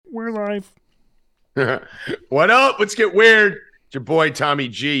We're live. What up? Let's get weird. It's your boy Tommy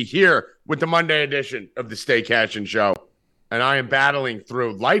G here with the Monday edition of the Stay Cashin show. And I am battling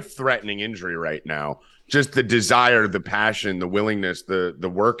through life-threatening injury right now. Just the desire, the passion, the willingness,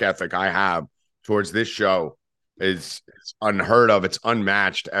 the work ethic I have towards this show is unheard of. It's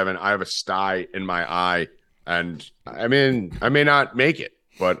unmatched, Evan. I have a sty in my eye, and I may not make it,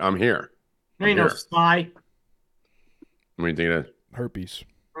 but I'm here. Ain't no sty. What do you think it is? Herpes.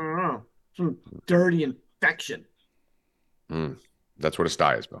 I don't know. Some dirty infection. That's what a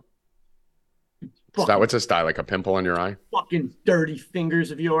sty is, Bill. What's a sty? Like a pimple on your eye? Fucking dirty fingers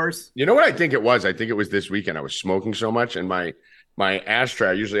of yours. You know what I think it was? I think it was this weekend. I was smoking so much, and my ashtray,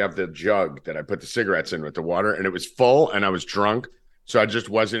 I usually have the jug that I put the cigarettes in with the water, and it was full, and I was drunk. So I just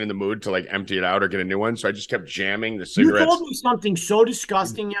wasn't in the mood to like empty it out or get a new one. So I just kept jamming the cigarettes. You told me something so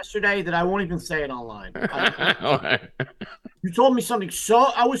disgusting yesterday that I won't even say it online. You told me something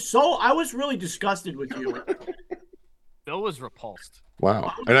I was really disgusted with you. Bill was repulsed.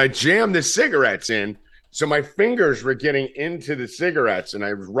 Wow. And I jammed the cigarettes in. So my fingers were getting into the cigarettes, and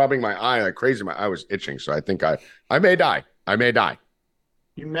I was rubbing my eye like crazy. My eye was itching. So I think I may die. I may die.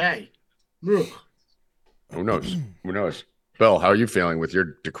 You may. Who knows? Who knows? Bill, how are you feeling with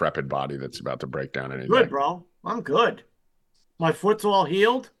your decrepit body that's about to break down any day? Good, bro. I'm good. My foot's all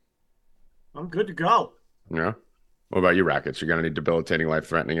healed. I'm good to go. Yeah. What about you, Rackets? You're going to need debilitating,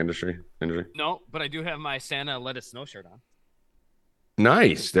 life-threatening injury? No, but I do have my Santa Let It Snow shirt on.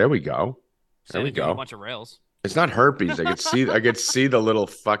 Nice. There we go. There we go. A bunch of rails. It's not herpes. I could see the little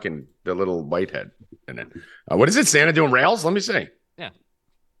whitehead in it. What is it? Santa doing rails? Let me see. Yeah.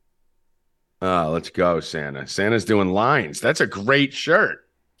 Let's go, Santa. Santa's doing lines. That's a great shirt.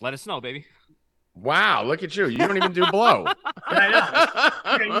 Let it snow, baby. Wow, look at you. You don't even do blow. I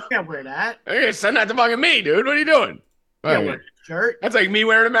know. You can't wear that. Hey, send that to fucking me, dude. What are you doing? Can't wear that shirt. That's like me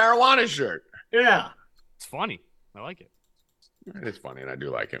wearing a marijuana shirt. Yeah. It's funny. I like it. It's funny, and I do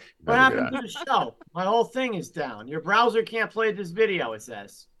like it. What happened to the show? My whole thing is down. Your browser can't play this video, it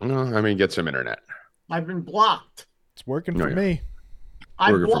says. No, I mean, get some internet. I've been blocked. It's working for me.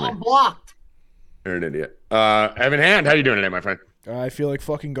 I'm blocked. You're an idiot. Evan Hand, how you doing today, my friend? I feel like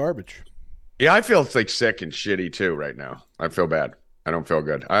fucking garbage. Yeah, I feel like sick and shitty too right now. I feel bad. I don't feel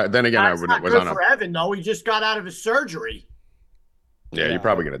good. Then again, That's not good for Evan, though. He just got out of his surgery. Yeah, you're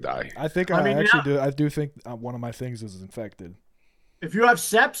probably gonna die. I think I do think one of my things is infected. If you have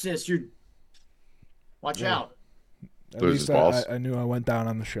sepsis, you watch out. At least I knew I went down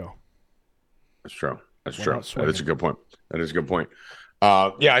on the show. That's true. That's true. That is a good point.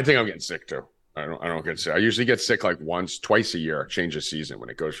 Yeah, I think I'm getting sick too. I don't get sick. I usually get sick like twice a year, change of season when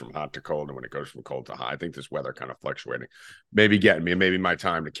it goes from hot to cold and when it goes from cold to hot. I think this weather kind of fluctuating. Maybe getting me, maybe my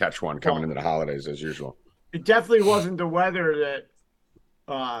time to catch one coming into the holidays as usual. It definitely wasn't the weather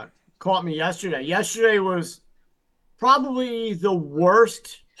that caught me yesterday. Yesterday was probably the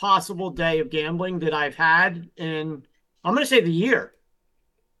worst possible day of gambling that I've had in, I'm going to say, the year.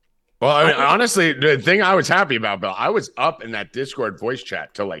 Well, I mean, honestly, the thing I was happy about, Bill, I was up in that Discord voice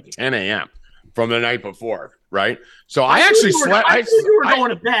chat till like 10 a.m. from the night before, right? So I actually slept. I knew you were going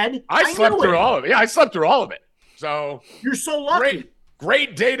to bed. I slept through all of it. Yeah, I slept through all of it. So you're so lucky.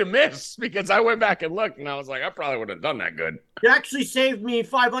 Great day to miss because I went back and looked and I was like, I probably would have done that good. You actually saved me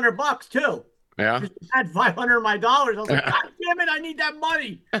 $500 too. Yeah. I had 500 of my dollars. I was like, God damn it, I need that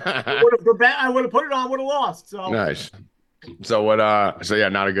money. I would have put it on, would have lost. So nice. So what? So yeah,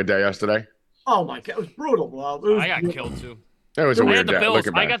 not a good day yesterday. Oh my God, it was brutal, bro. I got killed too. It was a weird day.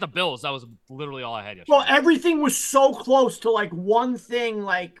 I got the Bills. That was literally all I had yesterday. Well, everything was so close to like one thing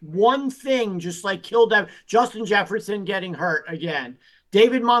just like killed them. Justin Jefferson getting hurt again.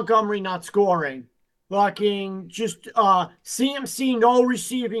 David Montgomery not scoring. Fucking just CMC no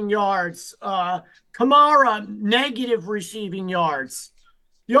receiving yards. Kamara negative receiving yards.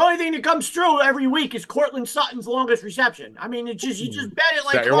 The only thing that comes through every week is Cortland Sutton's longest reception. I mean, you just bet it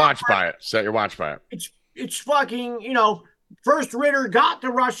like Set your watch by it. It's fucking, first Ritter got the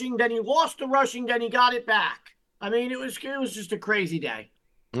rushing, then he lost the rushing, then he got it back. I mean, it was just a crazy day.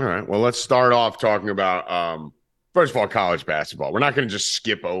 All right. Well, let's start off talking about first of all, college basketball. We're not going to just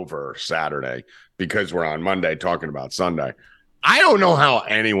skip over Saturday because we're on Monday talking about Sunday. I don't know how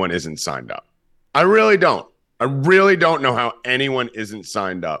anyone isn't signed up. I really don't. I really don't know how anyone isn't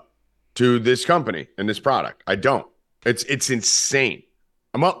signed up to this company and this product. I don't. It's insane.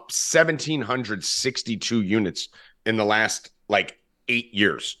 I'm up 1,762 units in the last, 8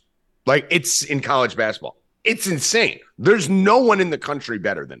 years. It's in college basketball. It's insane. There's no one in the country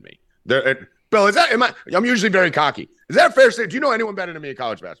better than me. Bill, I'm usually very cocky. Is that a fair statement? Do you know anyone better than me in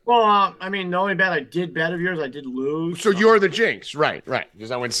college basketball? Well, I mean, the only bet I did bet of yours, I did lose. So you're the jinx, right?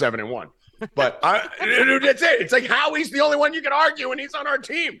 Because I went 7-1. But that's it. It's like Howie's the only one you can argue, and he's on our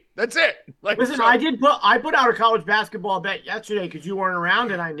team. That's it. Like, listen, so, I put out a college basketball bet yesterday because you weren't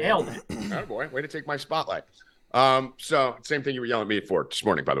around, and I nailed it. Oh boy, way to take my spotlight. So same thing you were yelling at me for this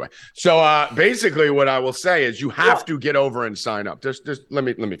morning, by the way. So basically, what I will say is you have to get over and sign up. Just let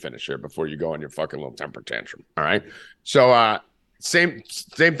me finish here before you go on your fucking little temper tantrum. All right. So same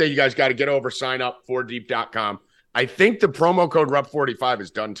thing. You guys got to get over, sign up 4deep.com. I think the promo code RUP45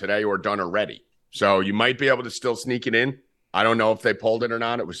 is done today or done already. So you might be able to still sneak it in. I don't know if they pulled it or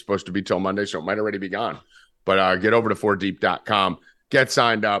not. It was supposed to be till Monday, so it might already be gone. But get over to 4deep.com, get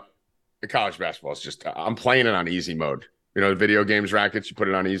signed up. The college basketball is just, I'm playing it on easy mode. You know, the video games rackets, you put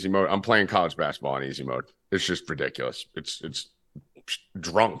it on easy mode. I'm playing college basketball on easy mode. It's just ridiculous. It's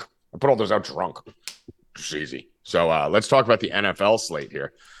drunk. I put all those out drunk. It's easy. So let's talk about the NFL slate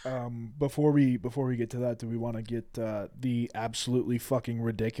here. Before we get to that, do we want to get the absolutely fucking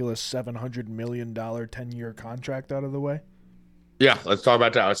ridiculous $700 million 10-year contract out of the way? Yeah, let's talk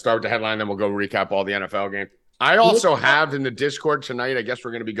about that. Let's start with the headline, then we'll go recap all the NFL games. I also have in the Discord tonight, I guess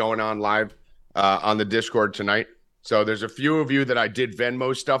we're going to be going on live on the Discord tonight. So there's a few of you that I did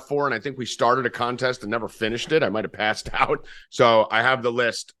Venmo stuff for, and I think we started a contest and never finished it. I might have passed out. So I have the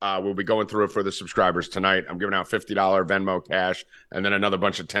list. We'll be going through it for the subscribers tonight. I'm giving out $50 Venmo cash and then another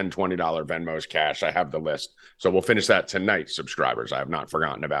bunch of $10, $20 Venmos cash. I have the list. So we'll finish that tonight, subscribers. I have not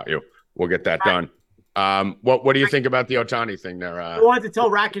forgotten about you. We'll get that done. What do you think about the Ohtani thing there? I wanted to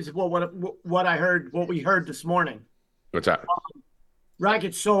tell Rackets what I heard, what we heard this morning. What's that?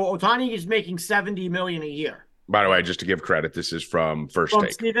 Rackets. So Ohtani is making $70 million a year. By the way, just to give credit, this is from First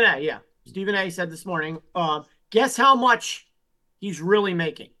Take. Stephen A. Yeah, Stephen A. said this morning. Guess how much he's really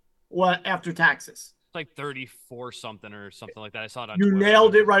making? What after taxes? It's like 34 something or something like that. I saw it on You Twitter.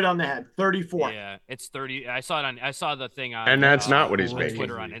 nailed it right on the head. 34. Yeah, it's 30. I saw the thing on. And that's not what he's making.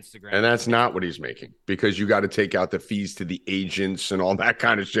 Twitter on Instagram. And that's not what he's making because you got to take out the fees to the agents and all that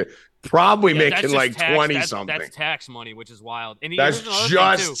kind of shit. Probably making like 20 something. That's tax money, which is wild. And that's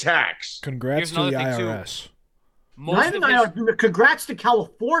just tax. Congrats to the IRS. Congrats to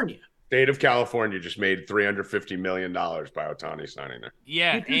California. State of California just made $350 million by Ohtani signing there.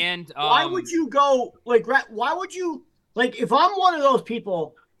 Yeah, and why would you go why would you if I'm one of those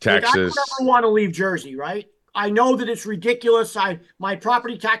people? Texas. I don't ever want to leave Jersey, right? I know that it's ridiculous. My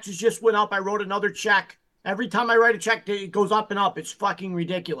property taxes just went up. I wrote another check. Every time I write a check, it goes up and up. It's fucking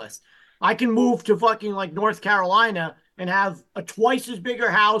ridiculous. I can move to fucking North Carolina and have a twice as bigger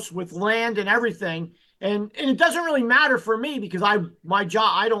house with land and everything. And it doesn't really matter for me because my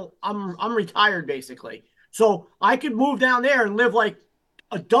job, I'm retired basically. So I could move down there and live like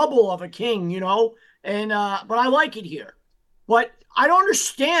a double of a king, and, but I like it here. But I don't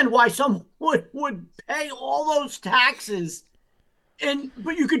understand why someone would pay all those taxes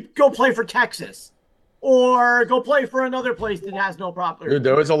but you could go play for Texas or go play for another place that has no property. Dude,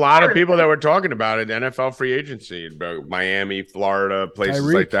 there was a lot of people that were talking about it, NFL free agency, Miami, Florida, places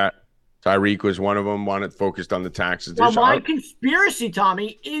like that. Tyreek was one of them, focused on the taxes. Now, my conspiracy,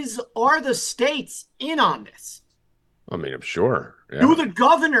 Tommy, are the states in on this? I mean, I'm sure. Yeah. Do the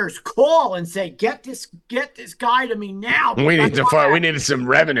governors call and say, get this guy to me now? We needed some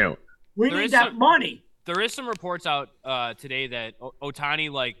revenue. We need that money. There is some reports out today that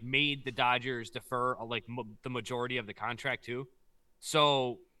Ohtani made the Dodgers defer the majority of the contract too.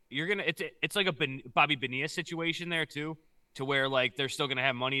 So it's like a Bobby Bonilla situation there too. To where they're still going to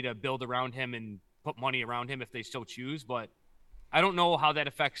have money to build around him and put money around him if they still choose. But I don't know how that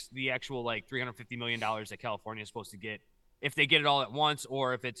affects the actual $350 million that California is supposed to get if they get it all at once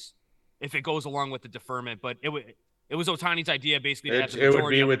or if it goes along with the deferment. But it was Ohtani's idea basically to have the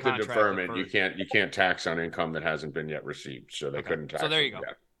majority it would be of with the deferment. You can't tax on income that hasn't been yet received, so they couldn't tax. So there you go.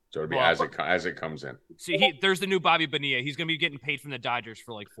 Yet. So it'd be as it comes in. See, there's the new Bobby Bonilla. He's going to be getting paid from the Dodgers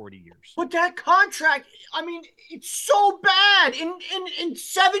for 40 years. But that contract, I mean, it's so bad. In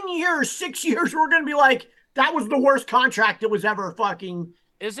 7 years, 6 years, we're going to be that was the worst contract that was ever fucking.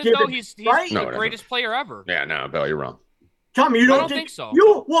 Isn't given, though? He's right? the greatest player ever. Yeah, no, Bill, you're wrong. Tommy, you don't think so?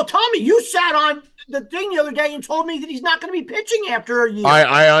 Tommy, you sat on the thing the other day and told me that he's not going to be pitching after a year.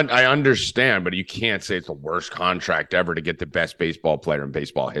 I understand, but you can't say it's the worst contract ever to get the best baseball player in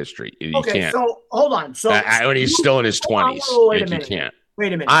baseball history. You can't. So hold on. So when he's still in his 20s, you can't.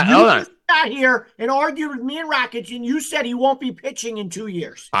 Wait a minute. Hold on. Sat here and argued with me and Rakic, and you said he won't be pitching in 2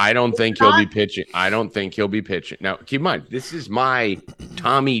 years. I don't think he'll be pitching. Now, keep in mind, this is my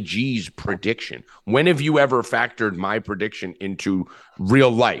Tommy G's prediction. When have you ever factored my prediction into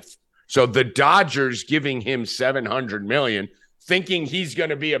real life? So the Dodgers giving him $700 million, thinking he's going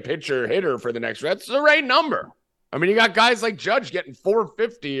to be a pitcher hitter for the next. That's the right number. I mean, you got guys like Judge getting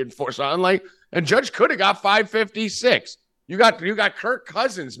 450 and something like, and Judge could have got 556. You got Kirk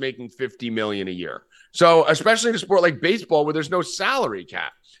Cousins making $50 million a year. So especially in a sport like baseball where there's no salary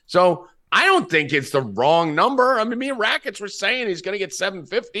cap. So I don't think it's the wrong number. I mean, me and Rackets were saying he's going to get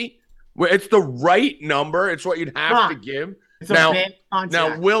 750. It's the right number. It's what you'd have to give. Now,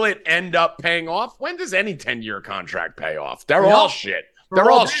 will it end up paying off? When does any 10-year contract pay off? They're all shit. They're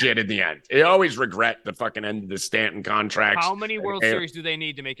all shit in the end. They always regret the fucking end of the Stanton contracts. How many World Series do they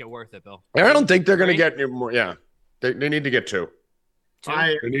need to make it worth it, Bill? I don't think they're going to get any more. Yeah, they need to get two.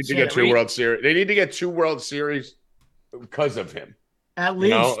 They need to get 2 World Series. They need to get 2 World Series because of him. At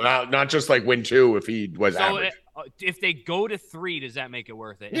least. Not just like win 2 if he was average. If they go to 3, does that make it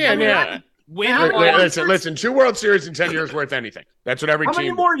worth it? Yeah. Listen, 2 World Series in 10 years worth anything. That's what every team. How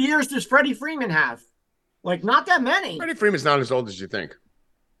many more years does Freddie Freeman have? Like, not that many. Freddie Freeman's not as old as you think.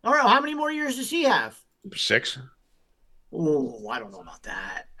 All right, how many more years does he have? 6. Oh, I don't know about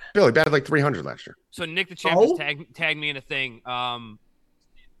that. Billy batted like 300 last year. So Nick the Champ just tagged me in a thing.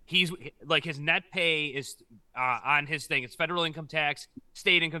 He's like his net pay is on his thing. It's federal income tax,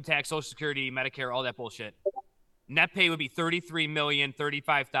 state income tax, Social Security, Medicare, all that bullshit. Net pay would be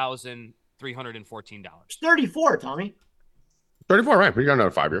 $33,035,314. 34, Tommy. 34, right? We got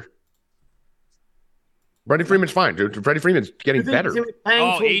another 5 years. Freddie Freeman's fine, dude. Freddie Freeman's getting better.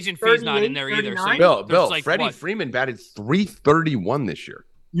 Agent fee's not in there either. So Bill, like, Freddie Freeman batted .331 this year.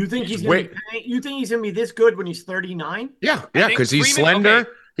 You think he's going to be this good when he's 39? Yeah, because he's slender. Okay.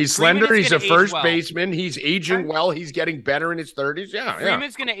 He's slender. He's a first baseman. He's aging well. He's getting better in his 30s. Yeah,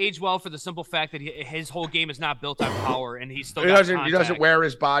 Freeman's going to age well for the simple fact that his whole game is not built on power, and he's still. He doesn't wear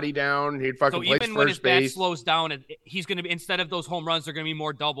his body down. He'd fucking play first base. So even when his bat slows down, he's going to be, instead of those home runs, they're going to be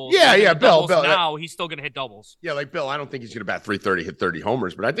more doubles. Yeah, Bill. Now he's still going to hit doubles. Yeah, like Bill. I don't think he's going to bat 330, hit 30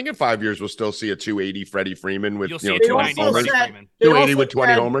 homers, but I think in 5 years we'll still see a 280 Freddie Freeman with 290 Freeman. 280 with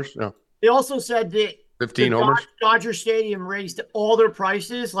 20 homers. No. They also said that 15 homers. Dodger Stadium raised all their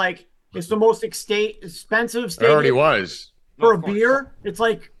prices. Like, it's the most expensive stadium. It already was. For a beer, it's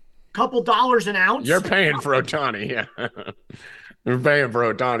like a couple dollars an ounce. You're paying for Ohtani, yeah. You're paying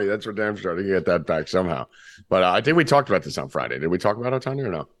for Ohtani. That's for damn sure. To get that back somehow. But I think we talked about this on Friday. Did we talk about Ohtani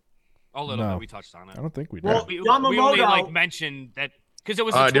or no? A little bit. We touched on it. I don't think we did. Well, we only mentioned that because it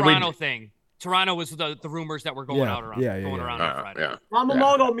was a Toronto thing. Toronto was the rumors that were going around on Friday. Yeah.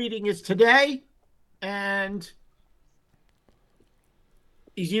 Yamamoto meeting is today, and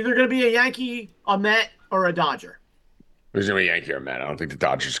he's either going to be a Yankee, a Met, or a Dodger. He's going to be a Yankee or a Met. I don't think the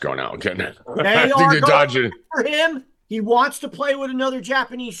Dodgers going out and getting it. They are going for him. He wants to play with another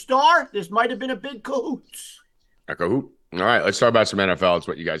Japanese star. This might have been a big cahoots. A cahoot. All right, let's talk about some NFL. It's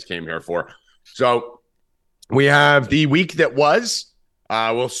what you guys came here for. So we have the week that was.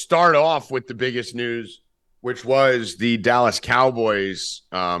 We'll start off with the biggest news, which was the Dallas Cowboys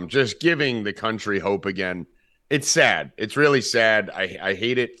just giving the country hope again. It's sad. It's really sad. I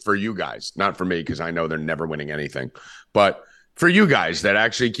hate it for you guys, not for me, because I know they're never winning anything. But for you guys that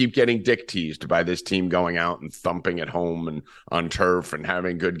actually keep getting dick teased by this team going out and thumping at home and on turf and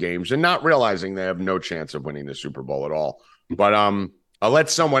having good games and not realizing they have no chance of winning the Super Bowl at all. But I'll let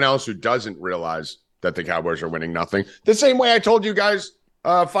someone else who doesn't realize that the Cowboys are winning nothing. The same way I told you guys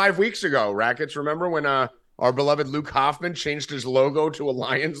 5 weeks ago, Rackets, remember when our beloved Luke Hoffman changed his logo to a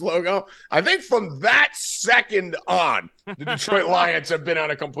Lions logo? I think from that second on, the Detroit Lions have been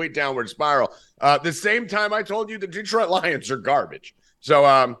on a complete downward spiral. The same time I told you the Detroit Lions are garbage.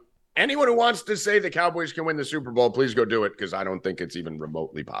 So anyone who wants to say the Cowboys can win the Super Bowl, please go do it, because I don't think it's even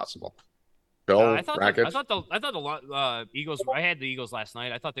remotely possible. Bill, Rackets? I thought the Eagles. I had the Eagles last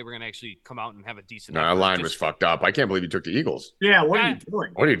night. I thought they were going to actually come out and have a decent. No, that line was fucked up. I can't believe you took the Eagles. Yeah, what are you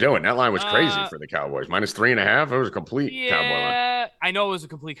doing? What are you doing? That line was crazy for the Cowboys. -3.5. It was a complete Cowboy line. Yeah, I know it was a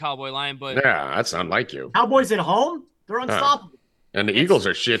complete Cowboy line, but yeah, that's unlike you. Cowboys at home, they're unstoppable. And the Eagles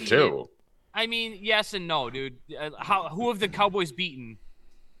are shit too. I mean, yes and no, dude. Who have the Cowboys beaten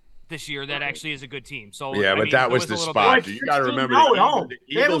this year that actually is a good team? So yeah, but that was the spot. You got to remember the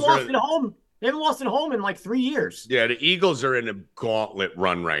Eagles are at home. They haven't lost at home in like 3 years. Yeah, the Eagles are in a gauntlet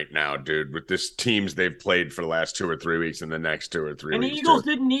run right now, dude, with this teams they've played for the last 2 or 3 weeks and the next 2 or 3 weeks. And the Eagles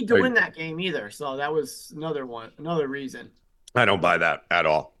didn't need to win that game either, so that was another reason. I don't buy that at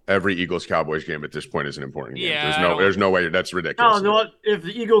all. Every Eagles-Cowboys game at this point is an important game. There's no way. That's ridiculous. No, if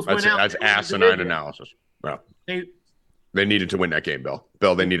the Eagles win out. That's asinine analysis. Well, They needed to win that game, Bill.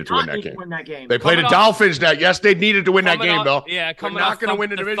 They needed to win that game. They played the Dolphins now. Yes, they needed to win that game, Bill. Yeah, they're not going to win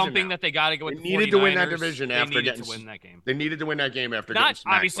the division thumping that they got to go with They the needed to win that division after getting to win that game. They needed to win that game after not getting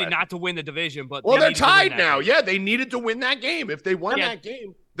smacked obviously not to win the division, but they're tied now. Yeah, they needed to win that game. If they won that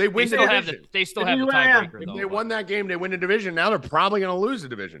game, they win the division. They still have the tiebreaker. If they won that game, they win the division. Now they're probably going to lose the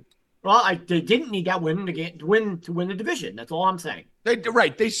division. Well, they didn't need that win to win the division. That's all I'm saying.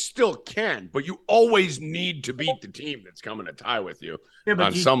 They still can, but you always need to beat the team that's coming to tie with you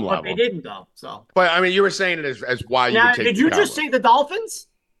on some level. They didn't though. So, but I mean, you were saying it as why you would take. Did you just say the Dolphins?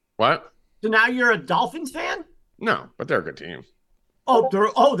 What? So now you're a Dolphins fan? No, but they're a good team.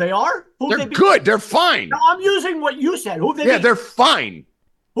 They are. They're good. They're fine. No, I'm using what you said. Who they? Yeah, they're fine.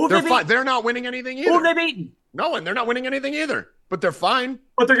 They're fine. They're not winning anything either. Who have they beaten? No one. They're not winning anything either. But they're fine.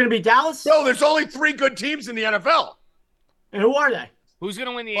 But they're going to beat Dallas? No, there's only 3 good teams in the NFL. And who are they? Who's going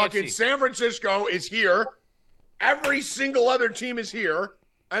to win the fucking AFC? San Francisco is here. Every single other team is here.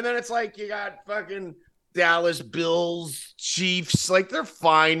 And then it's like you got fucking Dallas, Bills, Chiefs. Like, they're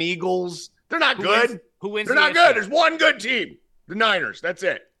fine. Eagles. They're not good. Who wins They're not good. There's one good team. The Niners. That's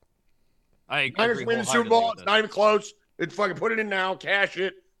it. Niners win the Super Bowl. It's not even close. It's fucking put it in now. Cash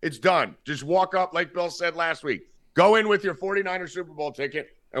it. It's done. Just walk up like Bill said last week. Go in with your 49er Super Bowl ticket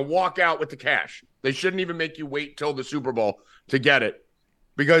and walk out with the cash. They shouldn't even make you wait till the Super Bowl to get it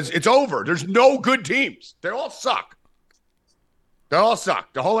because it's over. There's no good teams. They all suck. They all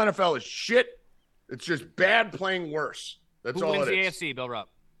suck. The whole NFL is shit. It's just bad playing worse. That's all it is. Who wins the AFC, Bill Rupp?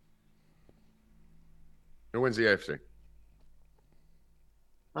 Who wins the AFC?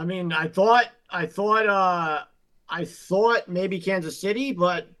 I mean, I thought maybe Kansas City,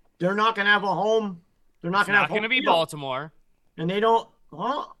 but they're not going to have a home. They're not going to have home. It's not going to be Baltimore. And they don't.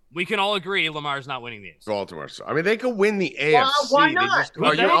 Well, we can all agree Lamar's not winning the AFC. Baltimore. I mean, they could win the AFC. Why not?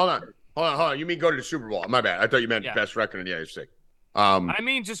 Hold on. You mean go to the Super Bowl? My bad. I thought you meant best record in the AFC. I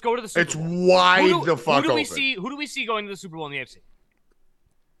mean, just go to the Super Bowl. It's wide the fuck open. Who do we see going to the Super Bowl in the AFC?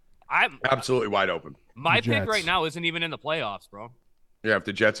 I'm absolutely wide open. My pick right now isn't even in the playoffs, bro. Yeah, if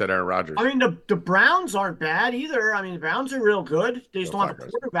the Jets had Aaron Rodgers. I mean, the Browns aren't bad either. I mean, the Browns are real good. They just don't have a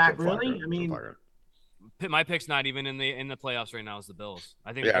quarterback, really. I mean, my pick's not even in the playoffs right now. Is the Bills?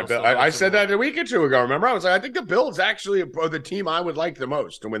 I think. Yeah, I said that a week or two ago. Remember, I was like, I think the Bills actually are the team I would like the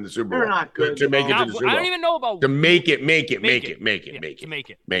most to win the Super Bowl. They're not good to make it to the Super Bowl. I don't even know about to make it. I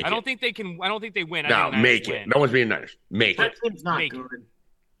don't think they can. I don't think they win. No, make it. No one's being nice. Make it. That team's not good.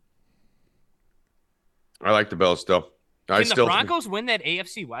 I like the Bills still. Can the Broncos win that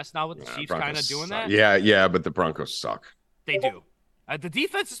AFC West now with the Chiefs kind of doing that? Yeah, but the Broncos suck. They do. The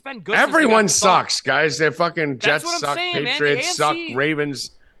defense has been good. Everyone sucks, guys. They're fucking That's Jets suck, saying, Patriots suck,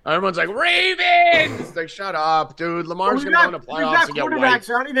 Ravens. Everyone's like, Ravens! Like, shut up, dude. Lamar's going to go in the playoffs and get wiped.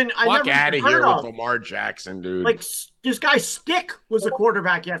 Fuck out of here with Lamar Jackson, dude. Like, this guy Stick was a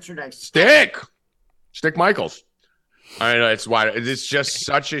quarterback yesterday. Stick Michaels. I know, it's just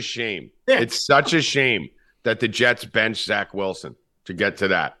such a shame. It's such a shame that the Jets bench Zach Wilson to get to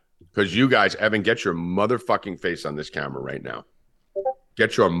that. Because you guys, Evan, get your motherfucking face on this camera right now.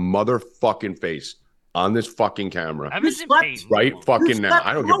 Get your motherfucking face on this fucking camera. Right fucking now.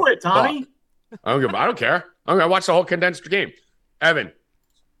 I don't give a Tommy. I don't care. I'm going to watch the whole condensed game. Evan,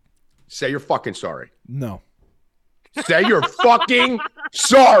 say you're fucking sorry. No. Say you're fucking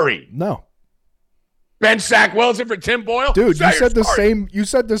sorry. No. Bench Zach Wilson for Tim Boyle? Dude, you said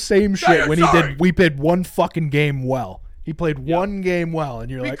the same shit when we played one fucking game well. He played one game well,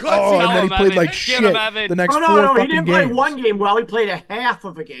 and you're like, and then he played like shit the next 4 fucking games. He didn't play one game well. He played a half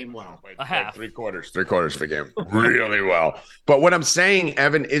of a game well. A half. Three quarters of the game. Really well. But what I'm saying,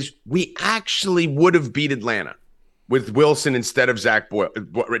 Evan, is we actually would have beat Atlanta with Wilson instead of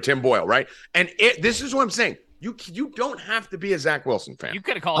Tim Boyle, right? And this is what I'm saying. You don't have to be a Zach Wilson fan. You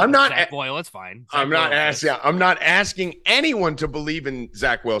could have called him Zach Boyle. It's fine. I'm not asking anyone to believe in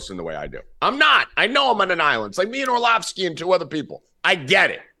Zach Wilson the way I do. I'm not. I know I'm on an island. It's like me and Orlovsky and 2 other people. I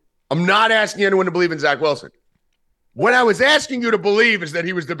get it. I'm not asking anyone to believe in Zach Wilson. What I was asking you to believe is that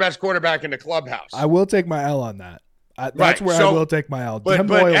he was the best quarterback in the clubhouse. I will take my L on that. That's where I will take my L. But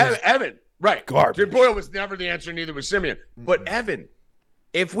Evan, right. Garbage. Tim Boyle was never the answer, neither was Simeon. But Evan,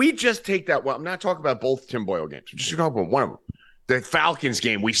 if we just take that, I'm not talking about both Tim Boyle games. I'm just talking about one of them. The Falcons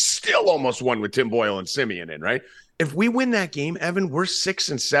game, we still almost won with Tim Boyle and Simeon in, right? If we win that game, Evan, we're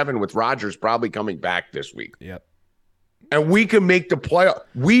 6-7 with Rodgers probably coming back this week. Yep. And we can make the playoff.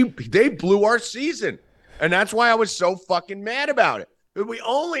 They blew our season. And that's why I was so fucking mad about it. We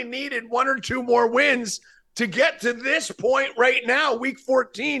only needed 1 or 2 more wins to get to this point right now, week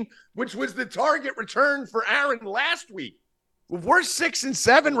 14, which was the target return for Aaron last week. If we're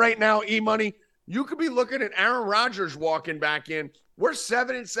 6-7 right now, E-Money, You could be looking at Aaron Rodgers walking back in. We're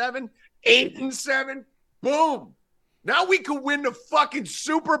 7-7, 8-7. Boom. Now we could win the fucking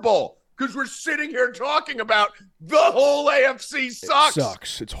Super Bowl because we're sitting here talking about the whole AFC sucks. It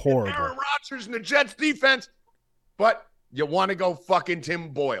sucks. It's horrible. Aaron Rodgers and the Jets defense. But you want to go fucking Tim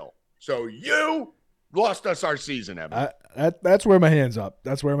Boyle. So you lost us our season, Evan. That's where my hand's up.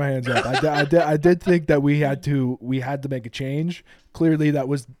 That's where my hand's up. I did think that we had to make a change. Clearly, that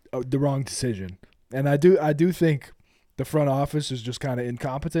was the wrong decision, and I do think the front office is just kind of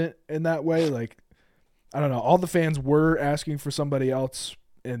incompetent in that way. Like, I don't know. All the fans were asking for somebody else,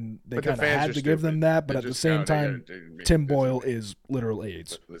 and they kind of had to give them that. But at the same time, Tim Boyle is literal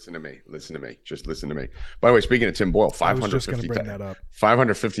AIDS. Listen to me. Just listen to me. By the way, speaking of Tim Boyle,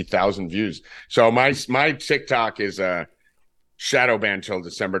 550,000 views. So my TikTok is shadow banned till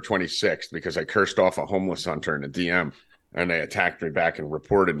December 26th because I cursed off a homeless hunter in a DM. And they attacked me back and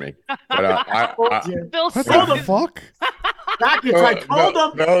reported me. But what the fuck? I told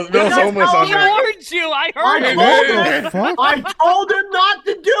him. Bill's homeless hunter. He warned you. I heard him. I told him not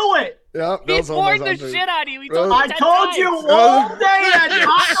to do it. Yeah, he warned the shit out of you. I told you all day that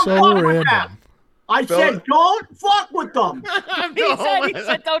not to fuck with them. I said, don't fuck with them. He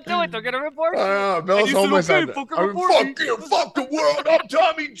said, don't do it. They're going to report you. Bill's homeless. Okay, fuck you. Fuck the world. I'm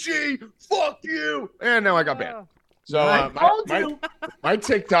Tommy G. Fuck you. And now I got banned. So my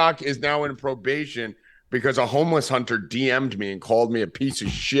TikTok is now in probation because a homeless hunter DM'd me and called me a piece of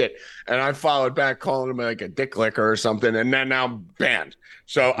shit. And I followed back calling him like a dick licker or something. And then now I'm banned.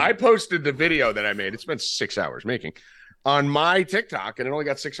 So I posted the video that I made. It's been 6 hours making on my TikTok and it only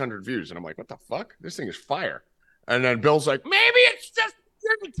got 600 views. And I'm like, what the fuck? This thing is fire. And then Bill's like, maybe it's just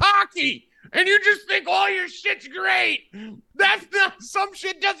you're talky and you just think all your shit's great. That's not, some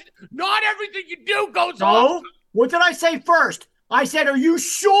shit doesn't, not everything you do goes off. What did I say first? I said, are you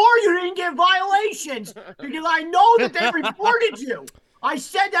sure you didn't get violations? Because I know that they reported you. I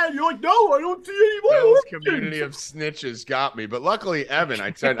said that, and you're like, no, I don't see any violations. Bill's community of snitches got me. But luckily, Evan,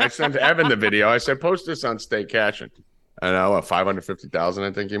 I sent Evan the video. I said, post this on Stay Cashin. I know, 550,000,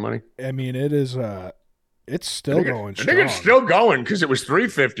 I think, you money. I mean, it is, it's still going strong. I think it's still going because it was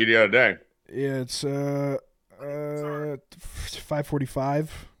 350 the other day. Yeah, it's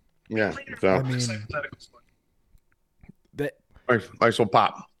 545. Yeah. So. I mean, nice little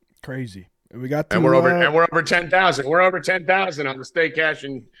pop. Crazy. And we got to, and we're over 10,000. We're over 10,000 on the Stay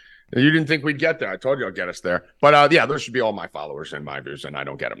Cashin. You didn't think we'd get there. I told you I'll get us there. But yeah, those should be all my followers and my views, and I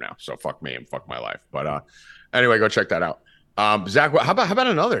don't get them now. So fuck me and fuck my life. But anyway, go check that out. Zach, how about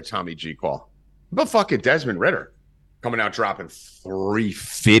another Tommy G call? How about fucking Desmond Ridder coming out dropping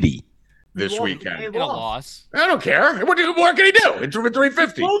 350 this weekend? In a loss. I don't care. What can he do? It threw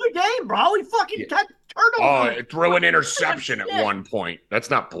 350. He blew the game, bro. He fucking got turnover. Oh, it threw an interception at one point. That's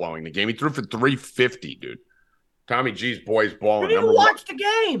not blowing the game. He threw for 350, dude. Tommy G's boys balling. You didn't watch the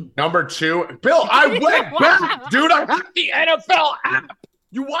game. Number 2. Bill, I went back. Dude, I have the NFL app.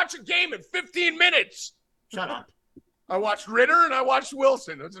 You watch a game in 15 minutes. Shut up. I watched Ridder and I watched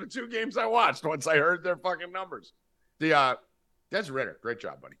Wilson. Those are the 2 games I watched once I heard their fucking numbers. The Des Ridder, great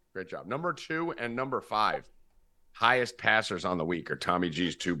job, buddy. Great job. Number 2 and number 5. Highest passers on the week are Tommy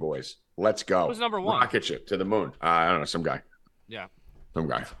G's 2 boys. Let's go. Who's number 1? Rocket ship to the moon. I don't know, some guy. Yeah. Some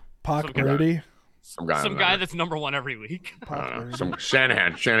guy. Pock Birdie. Some guy that's number 1 every week. Some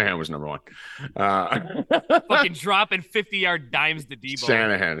Shanahan. Shanahan was number 1. Fucking dropping 50-yard dimes to Debo.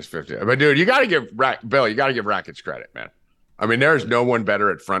 Shanahan is 50. But dude, you got to give Bill. You got to give Rackets credit, man. I mean, there's no one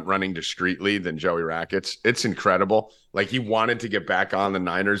better at front running discreetly than Joey Rackets. It's incredible. Like, he wanted to get back on the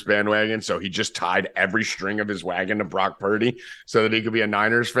Niners bandwagon, so he just tied every string of his wagon to Brock Purdy so that he could be a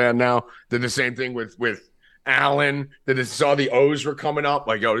Niners fan now. Did the same thing with Allen. Saw the O's were coming up.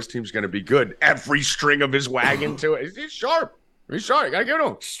 Like, yo, this team's going to be good. Every string of his wagon to it. He's sharp. He's sharp. You got to give it to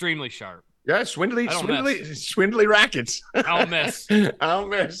him. Extremely sharp. Yeah, swindly Rackets. I'll miss. I'll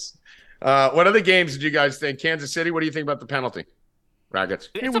miss. What other games did you guys think? Kansas City, what do you think about the penalty? Rackets.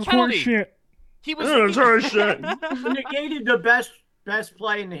 It's a penalty. Shit. He was shit. Negated the best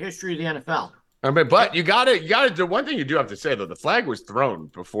play in the history of the NFL. I mean, but you gotta do one thing. You do have to say though, the flag was thrown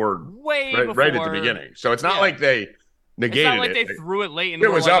before, right at the beginning, so it's not like they negated it. It's not like they threw it late and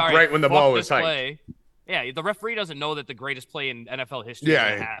it was up right when the ball was hiked. Yeah, the referee doesn't know that the greatest play in NFL history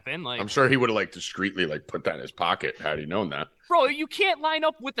happened. Like, I'm sure he would have discreetly put that in his pocket had he known that. Bro, you can't line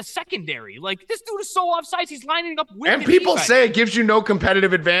up with the secondary. Like, this dude is so offsides. He's lining up with. And people say it gives you no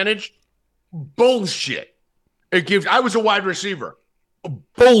competitive advantage. Bullshit. I was a wide receiver.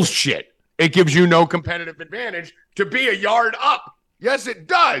 Bullshit. It gives you no competitive advantage to be a yard up. Yes, it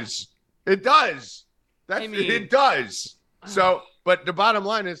does. It does. It does. So, but the bottom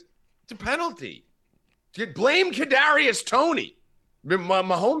line is, It's a penalty. Blame Kadarius Toney.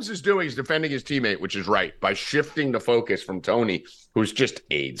 Mahomes is doing is defending his teammate, which is right, by shifting the focus from Toney, who's just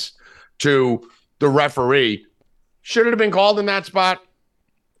aids, to the referee. Should it have been called in that spot?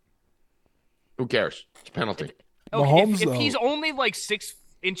 Who cares? It's a penalty. Okay, Mahomes, if he's only like 6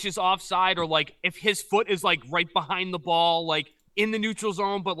 inches offside, or like if his foot is like right behind the ball, like in the neutral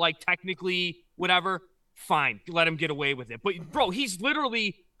zone, but like technically whatever, fine, let him get away with it. But bro, he's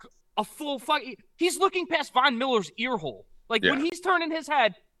literally a full fuck. He's looking past Von Miller's ear hole. Like when he's turning his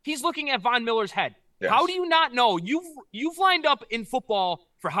head, he's looking at Von Miller's head. Yes. How do you not know? You've lined up in football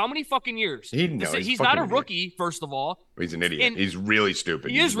for how many fucking years? He's not a rookie, first of all. He's an idiot. He's really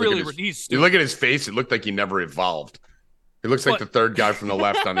stupid. He's stupid. You look at his face, it looked like he never evolved. He looks like the third guy from the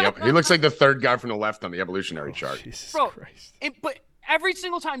left on the he looks like the third guy from the left on the evolutionary chart. Jesus Christ. But every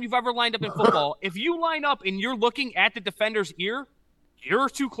single time you've ever lined up in football, if you line up and you're looking at the defender's ear, you're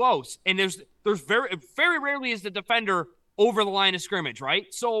too close. And there's very rarely is the defender over the line of scrimmage,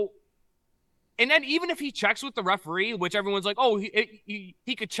 right? So, and then even if he checks with the referee, which everyone's like, oh, he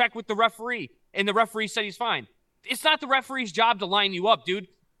could check with the referee, and the referee said he's fine. It's not the referee's job to line you up, dude.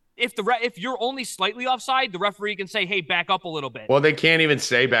 If you're only slightly offside, the referee can say, hey, back up a little bit. Well, they can't even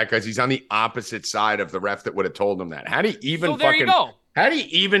say back because he's on the opposite side of the ref that would have told him that. Had he even had he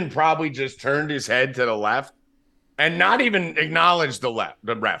even probably just turned his head to the left and not even acknowledged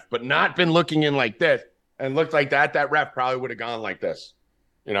the ref, but not been looking in like this and looked like that ref probably would have gone like this,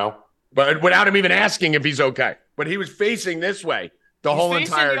 but without him even asking if he's okay. But he was facing this way the whole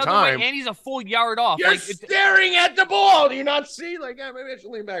entire time. And he's a full yard off. You're staring at the ball. Do you not see? Maybe I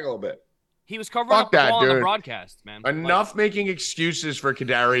should lean back a little bit. He was covering up the ball on the broadcast, man. Enough making excuses for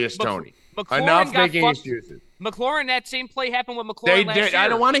Kadarius Toney. Enough making excuses. McLaurin, that same play happened with McLaurin last year. I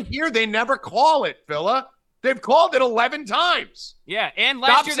don't want to hear. They never call it, Phila. They've called it 11 times. Yeah, and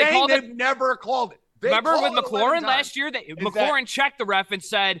last year they've never called it. Remember with McLaurin last year? McLaurin checked the ref and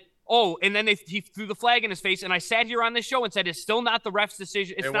said, oh, and then he threw the flag in his face. And I sat here on this show and said, it's still not the ref's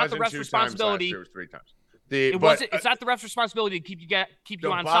decision. It's not the ref's responsibility. It was 3 times. It's not the ref's responsibility to keep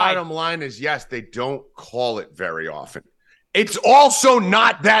you on side. The bottom line is, yes, they don't call it very often. It's also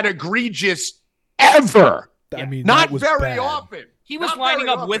not that egregious ever. I mean, not very often. He was lining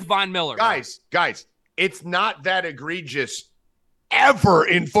up with Von Miller. Guys, it's not that egregious ever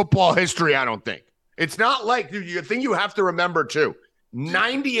in football history, I don't think. It's not like the thing you have to remember, too.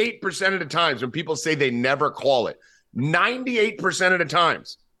 98% of the times when people say they never call it, 98% of the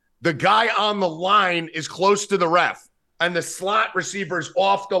times, the guy on the line is close to the ref and the slot receiver's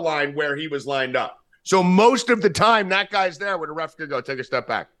off the line where he was lined up. So most of the time, that guy's there where the ref could go take a step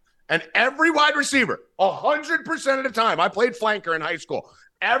back. And every wide receiver, 100% of the time, I played flanker in high school.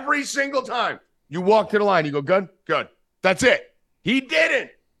 Every single time you walk to the line, you go, good. That's it. He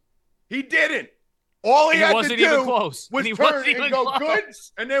didn't. All he had to do was turn and go, good,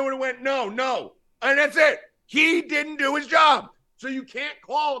 and they would have went, no. And that's it. He didn't do his job. So you can't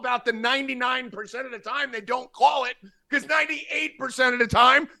call about the 99% of the time they don't call it, because 98% of the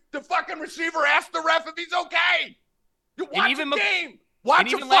time, the fucking receiver asks the ref if he's okay. You watch a game.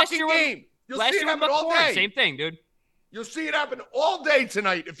 Watch a fucking game. You'll see it happen all day. Same thing, dude. You'll see it happen all day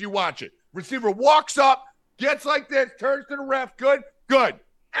tonight if you watch it. Receiver walks up, gets like this, turns to the ref, good.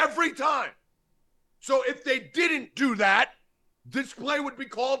 Every time. So if they didn't do that, this play would be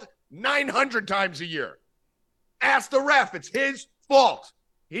called 900 times a year. Ask the ref. It's his fault.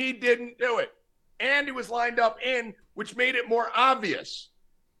 He didn't do it. And he was lined up in, which made it more obvious.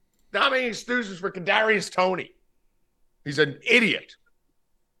 Not making excuses for Kadarius Toney. He's an idiot.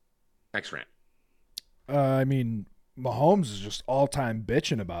 Next rant. I mean, Mahomes is just all-time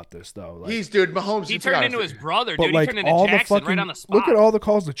bitching about this, though. Mahomes. He turned into his brother, dude. He turned into Jackson right on the spot. Look at all the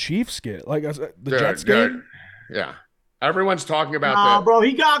calls the Chiefs get. Like the Jets game. Yeah. Everyone's talking about that. Bro,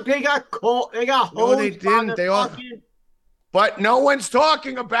 they got No, they didn't. But no one's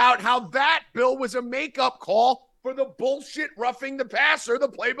talking about how that, Bill, was a makeup call for the bullshit roughing the passer the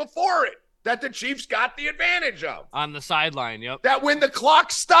play before it that the Chiefs got the advantage of. On the sideline, yep. That when the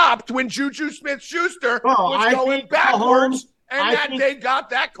clock stopped, when Juju Smith-Schuster was going backwards, they got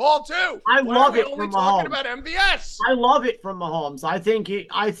that call too. I love it from Mahomes. Talking about MVS. I love it from Mahomes. I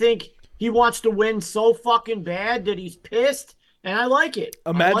think he wants to win so fucking bad that he's pissed, and I like it.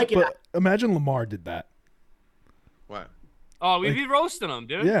 Imagine Lamar did that. What? Oh, we'd be roasting him,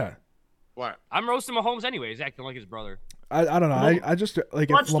 dude. Yeah. What? I'm roasting Mahomes anyways, acting like his brother. I don't know. I just like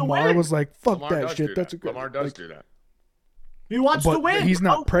if Lamar was like, fuck that shit. That's a good. Lamar does do that. He wants to win. He's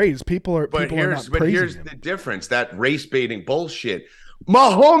not praised. People are not praising him. But here's the difference. That race baiting bullshit.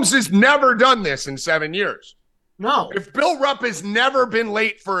 Mahomes has never done this in 7 years. No. If Bill Rupp has never been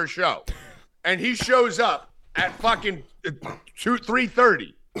late for a show and he shows up at fucking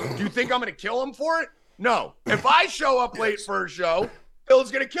 3:30, do you think I'm going to kill him for it? No. If I show up late for a show,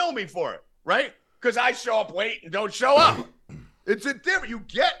 Bill's going to kill me for it, right? Because I show up late and don't show up. It's a different. You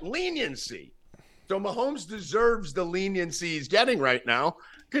get leniency. So Mahomes deserves the leniency he's getting right now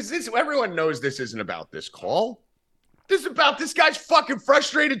because everyone knows this isn't about this call. This is about this guy's fucking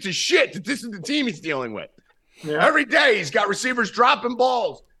frustrated to shit that this is the team he's dealing with. Yeah. Every day he's got receivers dropping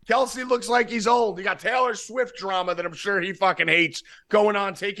balls. Kelsey looks like he's old. You got Taylor Swift drama that I'm sure he fucking hates going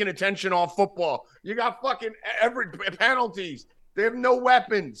on, taking attention off football. You got fucking every penalties. They have no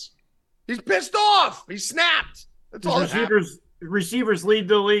weapons. He's pissed off. He's snapped. That's all. Receivers lead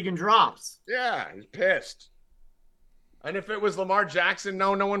the league in drops. Yeah, he's pissed. And if it was Lamar Jackson,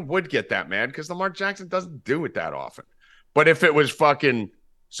 no one would get that mad because Lamar Jackson doesn't do it that often. But if it was fucking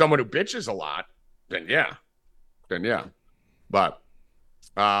someone who bitches a lot, then yeah. But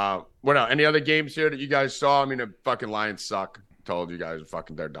what else? Any other games here that you guys saw? I mean, the fucking Lions suck. Told you guys,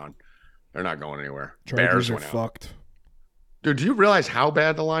 fucking, they're done. They're not going anywhere. Chargers are fucked. Dude, do you realize how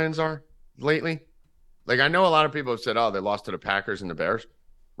bad the Lions are lately? Like, I know a lot of people have said, oh, they lost to the Packers and the Bears.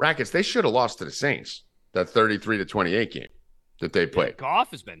 Rackets, they should have lost to the Saints, that 33-28 game that they played.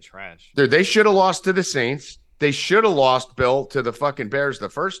 Goff has been trash. Dude, they should have lost to the Saints. They should have lost, Bill, to the fucking Bears the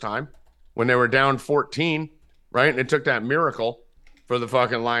first time when they were down 14, right? And it took that miracle for the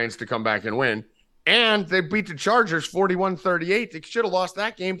fucking Lions to come back and win. And they beat the Chargers 41-38. They should have lost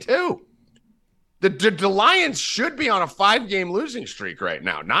that game too. The Lions should be on a 5-game losing streak right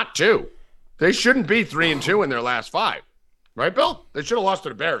now, not 2. They shouldn't be 3-2 in their last 5. Right, Bill? They should have lost to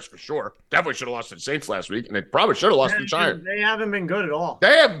the Bears for sure. Definitely should have lost to the Saints last week, and they probably should have lost to the Giants. They haven't been good at all.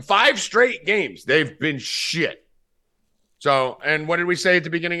 They have 5 straight games. They've been shit. So, and what did we say at the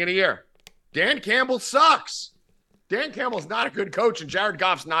beginning of the year? Dan Campbell sucks. Dan Campbell's not a good coach, and Jared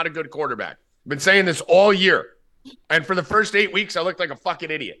Goff's not a good quarterback. I've been saying this all year. And for the first 8 weeks, I looked like a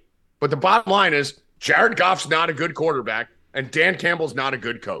fucking idiot. But the bottom line is Jared Goff's not a good quarterback, and Dan Campbell's not a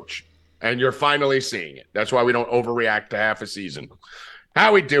good coach. And you're finally seeing it. That's why we don't overreact to half a season.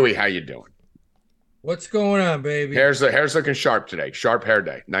 Howie Dewey, how you doing? What's going on, baby? Hair's looking sharp today. Sharp hair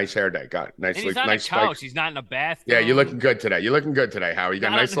day. Nice hair day. Got it. Nice. And he's on nice a couch. spike. He's not in a bathroom. Yeah, you're looking good today. You're looking good today, Howie. You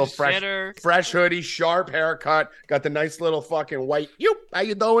got a nice little fresh hoodie, sharp haircut. Got the nice little fucking white. How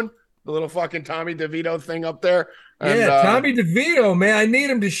you doing? The little fucking Tommy DeVito thing up there. And, yeah, Tommy DeVito, man. I need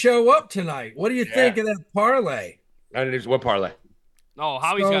him to show up tonight. What do you think of that parlay? And it is what parlay? Oh,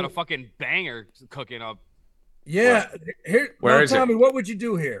 Howie's got a fucking banger cooking up. Yeah. Where is Tommy, it? what would you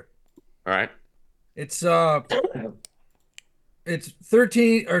do here? All right. It's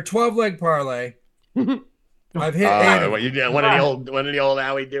 13 or 12 leg parlay. I've hit one of the old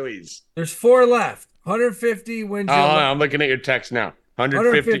Howie Deweys. There's 4 left. 150 wins you. I'm looking at your text now.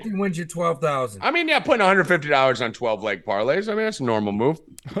 150 wins you 12,000. I mean, yeah, putting $150 on 12 leg parlays. I mean, that's a normal move.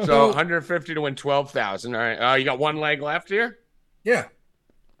 So 150 to win 12,000. All right. You got 1 leg left here? Yeah.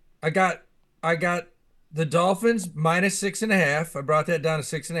 I got the Dolphins -6.5. I brought that down to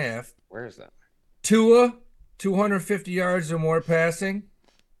 6.5. Where is that? Tua, 250 yards or more passing.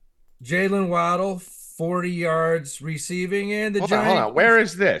 Jalen Waddle, 40 yards receiving. And the Giants. Hold on. Where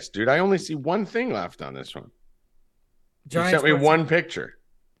is this, dude? I only see one thing left on this one. Giants you sent me one picture.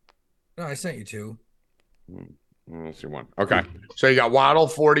 No, I sent you 2. Let's see 1. Okay. So you got Waddle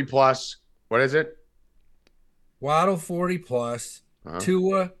 40 plus. What is it? Waddle 40 plus.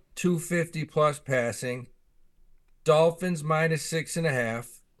 Tua 250 plus passing. Dolphins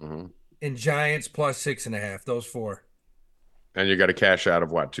 -6.5. And Giants +6.5. Those 4. And you got a cash out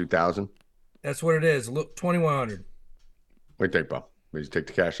of what? 2,000. That's what it is. Look, 2,100. What do you think, Bo? You take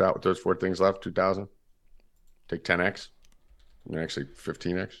the cash out with those 4 things left. 2,000. Take 10x. Actually,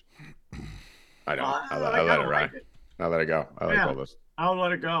 15x. I don't. I let it ride. I let it go. I like all this. I'll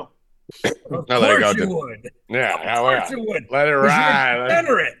let it go. Of course you would. Yeah, of course you would. Let it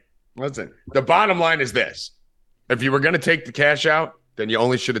ride. Listen, the bottom line is this: if you were going to take the cash out, then you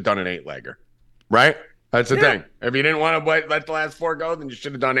only should have done an 8-legger, right? That's the thing. If you didn't want to let the last 4 go, then you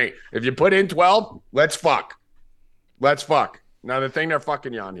should have done 8. If you put in 12, let's fuck. Now the thing they're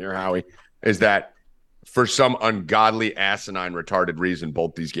fucking you on here, Howie, is that for some ungodly, asinine, retarded reason,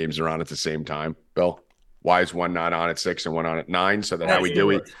 both these games are on at the same time. Bill, why is one not on at 6 and one on at 9? So that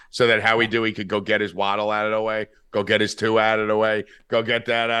Howie Dewey could go get his Waddle out of the way, go get his 2 out of the way, go get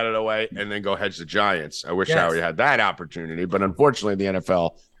that out of the way, and then go hedge the Giants. I wish Howie had that opportunity, but unfortunately, the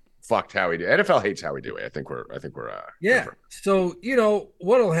NFL fucked Howie Dewey. NFL hates Howie Dewey. I think we're different. So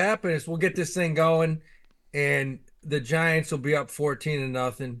what'll happen is we'll get this thing going, and the Giants will be up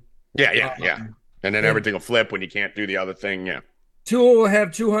 14-0. Yeah. And then everything will flip when you can't do the other thing. Yeah. Tua will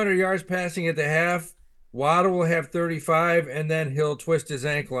have 200 yards passing at the half. Waddle will have 35, and then he'll twist his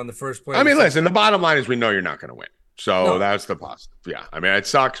ankle on the first play. I mean, listen, the bottom line is we know you're not going to win. So that's the positive. Yeah. I mean, it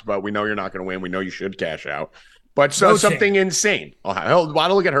sucks, but we know you're not going to win. We know you should cash out. But something insane.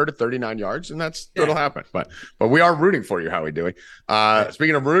 Waddle will get hurt at 39 yards, and it'll happen. But we are rooting for you, Howie Dewey.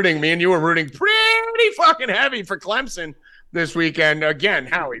 Speaking of rooting, me and you were rooting pretty fucking heavy for Clemson this weekend. Again,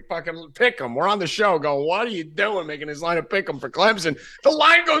 Howie, fucking pick them. We're on the show going, what are you doing making this line of pick them for Clemson? The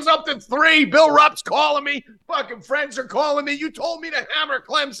line goes up to 3. Bill Rupp's calling me. Fucking friends are calling me. You told me to hammer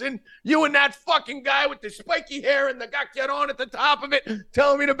Clemson. You and that fucking guy with the spiky hair and the get on at the top of it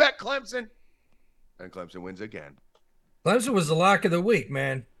telling me to bet Clemson. And Clemson wins again. Clemson was the lock of the week,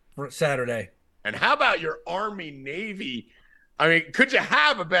 man, for Saturday. And how about your Army-Navy? I mean, could you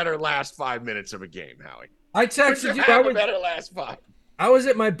have a better last 5 minutes of a game, Howie? I texted you. Have a better last 5. I was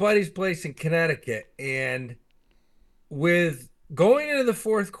at my buddy's place in Connecticut, and with going into the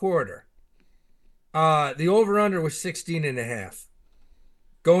fourth quarter, the over-under was 16.5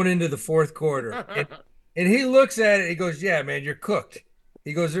 going into the fourth quarter. And he looks at it, he goes, yeah, man, you're cooked.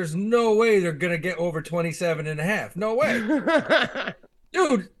 He goes, there's no way they're going to get over 27.5. No way.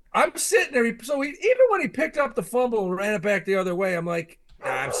 Dude, I'm sitting there. So even when he picked up the fumble and ran it back the other way, I'm like,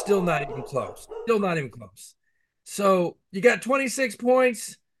 I'm still not even close. Still not even close. So you got 26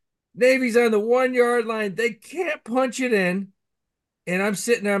 points. Navy's on the 1 yard line. They can't punch it in. And I'm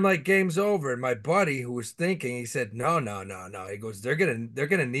sitting there, I'm like, game's over. And my buddy who was thinking, he said, no. He goes, they're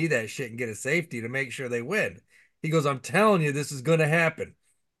gonna need that shit and get a safety to make sure they win. He goes, I'm telling you, this is gonna happen.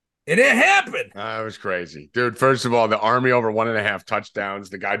 And it happened. That was crazy. Dude, first of all, the Army over 1.5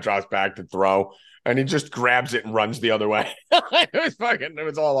 touchdowns. The guy drops back to throw. And he just grabs it and runs the other way. It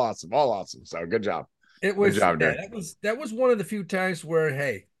was all awesome. All awesome. So good job. It was, good job, dude. That was one of the few times where,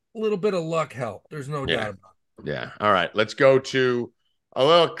 hey, a little bit of luck helped. There's no doubt about it. Yeah. All right. Let's go to a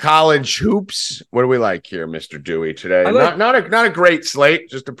little college hoops. What do we like here, Mr. Dewey, today? Not a great slate,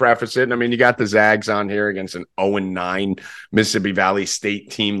 just to preface it. I mean, you got the Zags on here against an 0-9 Mississippi Valley State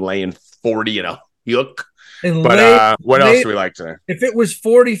team laying 40 and a hook. But what else do we like today? If it was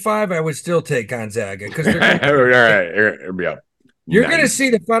 45, I would still take Gonzaga because all right, here we go. You're going to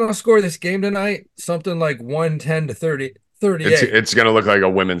see the final score of this game tonight, something like 110 to 38. It's going to look like a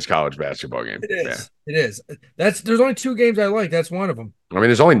women's college basketball game. It is. Yeah. It is. There's only 2 games I like. That's one of them. I mean,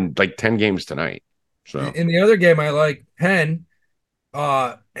 there's only like 10 games tonight. So in the other game, I like Penn.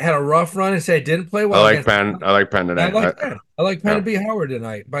 Had a rough run and say didn't play well. I like Penn tonight. I like Penn to beat Howard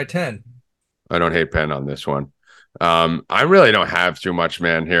tonight by 10. I don't hate Penn on this one. I really don't have too much,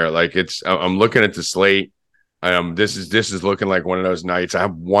 man, here. Like I'm looking at the slate. This is looking like one of those nights. I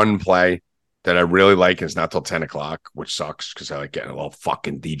have one play that I really like. It's not till 10 o'clock, which sucks because I like getting a little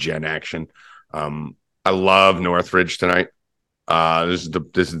fucking DGen action. I love Northridge tonight. This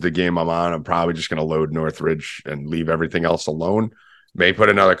is the game I'm on. I'm probably just going to load Northridge and leave everything else alone. May put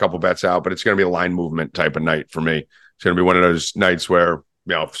another couple bets out, but it's going to be a line movement type of night for me. It's going to be one of those nights where,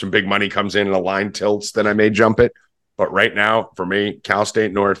 if some big money comes in and a line tilts, then I may jump it. But right now, for me, Cal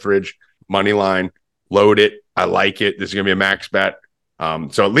State, Northridge, money line, load it. I like it. This is going to be a max bet.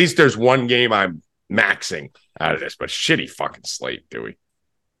 So at least there's one game I'm maxing out of this, but shitty fucking slate, Dewey.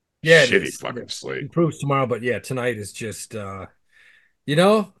 Yeah, shitty fucking slate. Improves tomorrow, but yeah, tonight is just, I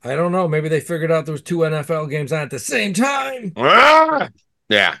don't know. Maybe they figured out there was 2 NFL games on at the same time.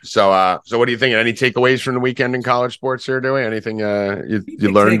 Yeah. So what do you think? Any takeaways from the weekend in college sports here, Dewey? Anything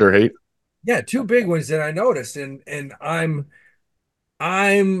you learned or hate? Yeah, 2 big ones that I noticed, and I'm.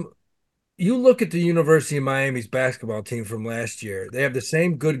 You look at the University of Miami's basketball team from last year. They have the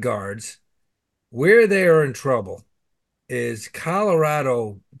same good guards. Where they are in trouble is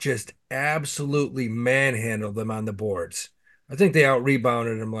Colorado just absolutely manhandled them on the boards. I think they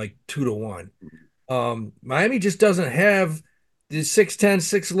out-rebounded them like 2-1. Miami just doesn't have the 6'10",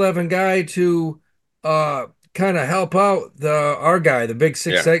 6'11" guy to kind of help out our guy, the big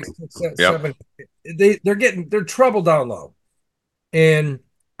 6'8", 6'7". They're trouble down low. And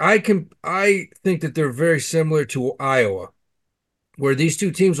I think that they're very similar to Iowa, where these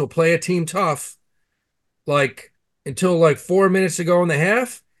 2 teams will play a team tough like until like 4 minutes to go in the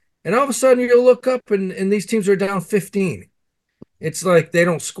half, and all of a sudden you'll look up and these teams are down 15. It's like they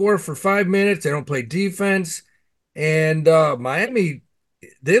don't score for 5 minutes, they don't play defense, and Miami,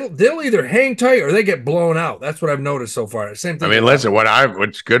 they'll either hang tight or they get blown out. That's what I've noticed so far. Same thing. I mean, listen,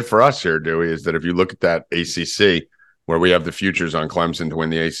 what's good for us here, Dewey, is that if you look at that ACC, where we have the futures on Clemson to win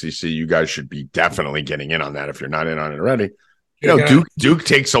the ACC, you guys should be definitely getting in on that if you're not in on it already. Duke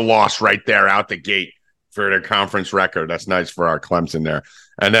takes a loss right there out the gate for the conference record. That's nice for our Clemson there.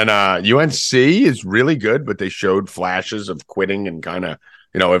 And then UNC is really good, but they showed flashes of quitting and kind of,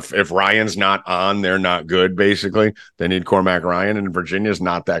 if Ryan's not on, they're not good, basically. They need Cormac Ryan, and Virginia's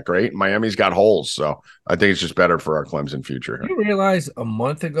not that great. Miami's got holes, so I think it's just better for our Clemson future. You realize a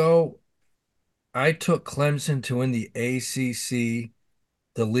month ago, I took Clemson to win the ACC,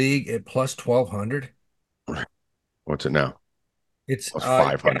 the league at plus 1,200. What's it now? It's plus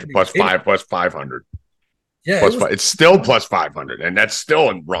 500, plus 500. Yeah, it's still plus 500, and that's still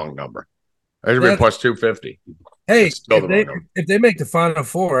a wrong number. It should be plus 250. Hey, if they make the Final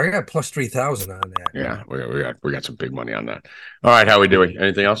Four, I got plus 3,000 on that. Yeah, we got some big money on that. All right, how we doing?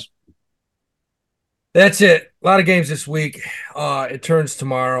 Anything else? That's it. A lot of games this week. It turns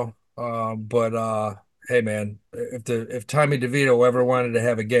tomorrow. But hey, man, if Tommy DeVito ever wanted to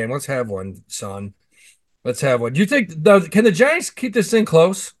have a game, let's have one, son. Let's have one. Do you think can the Giants keep this thing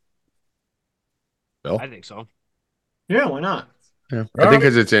close? Bill? I think so. Yeah, why not? Yeah, I think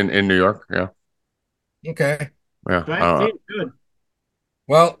because it's in New York. Yeah. Okay. Yeah. Good.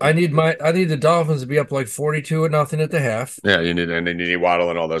 Well, I need the Dolphins to be up like 42-0 at the half. Yeah, you need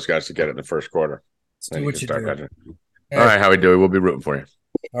Waddle and all those guys to get it in the first quarter. Let's do what you do. All right, how we doing? We'll be rooting for you.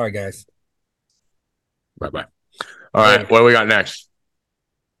 All right, guys. Bye-bye. All right, what do we got next?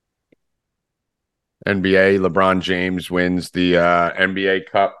 NBA, LeBron James wins the NBA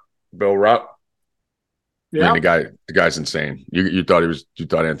Cup. Bill Rupp. Yeah, the guy's insane. You thought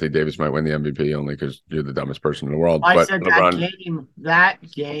Anthony Davis might win the MVP only because you're the dumbest person in the world. I said LeBron, that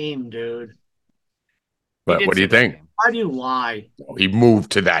game, dude. But what do you think? Why do you lie? He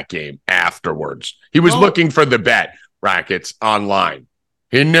moved to that game afterwards. He was looking for the bet brackets online.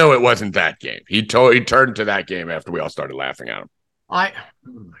 He knew it wasn't that game. He turned to that game after we all started laughing at him. Oh my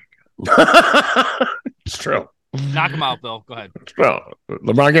God. It's true. Knock him out, Bill. Go ahead. Well,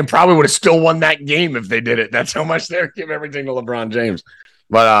 LeBron game probably would have still won that game if they did it. That's how much they give everything to LeBron James.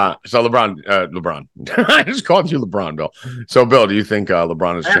 But so LeBron. I just called you LeBron, Bill. So Bill, do you think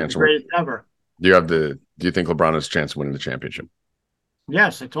LeBron has a chance to win? Ever. Do you think LeBron has a chance of winning the championship?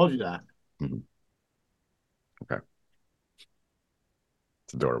 Yes, I told you that. Mm-hmm. Okay.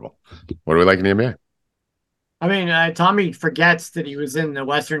 It's adorable. What do we like in the NBA? I mean, Tommy forgets that he was in the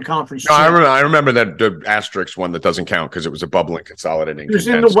Western Conference. No, I remember that the asterisk one that doesn't count because it was a bubbling consolidating. He was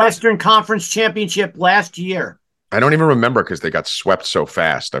in the Western Conference Championship last year. I don't even remember because they got swept so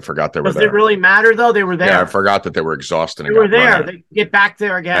fast. I forgot they were there. Does it really matter, though? They were there. Yeah, I forgot that they were exhausted. They were there. They get back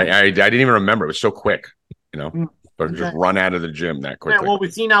there again. I didn't even remember. It was so quick, But just run out of the gym that quickly. Yeah, well,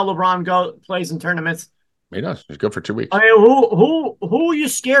 we've seen how LeBron plays in tournaments. He does. He's good for 2 weeks. I mean, who are you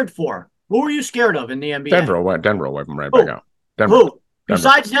scared for? Who are you scared of in the NBA? Denver will wipe him right back out. Denver. Who?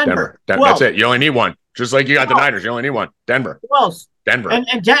 Besides Denver. That's it. You only need one. Just like you got the Niners. You only need one. Denver. Who else? Denver. And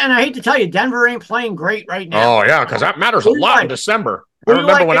I hate to tell you, Denver ain't playing great right now. Oh, yeah, because that matters a lot in December. I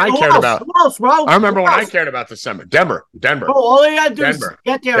remember I remember when I cared about December. Denver. Oh, all you got to do is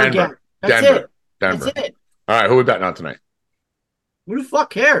get there again. That's it. Denver. That's it. All right, who we betting on tonight? Who the fuck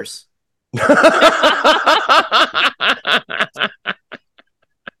cares?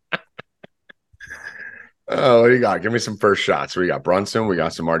 Oh, what do you got? Give me some first shots. We got Brunson. We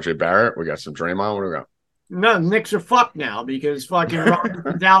got some RJ Barrett. We got some Draymond. What do we got? No, Knicks are fucked now because fucking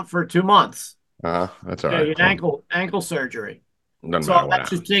Robinson's out for 2 months. That's all right. Ankle surgery. So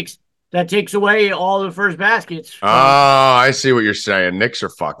that takes away all the first baskets. Oh, I see what you're saying. Knicks are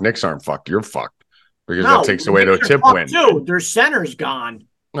fucked. Knicks aren't fucked. You're fucked because that takes away to a tip win. Too. Their center's gone.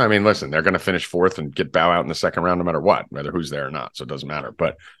 I mean, listen, they're going to finish fourth and get bow out in the second round no matter what, whether who's there or not. So it doesn't matter.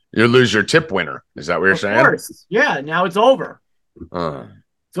 But you lose your tip winner. Is that what you're saying? Of course. Yeah, now it's over.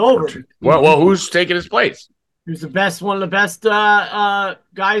 It's over. Well, who's taking his place? Who's one of the best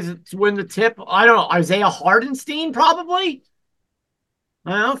guys to win the tip? I don't know. Isaiah Hardenstein, probably?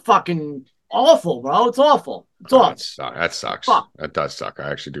 I don't know. Fucking awful, bro. It's awful. It's awful. That sucks. That does suck.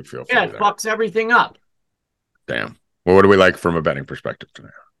 I actually do feel for you. It fucks everything up. Damn. Well, what do we like from a betting perspective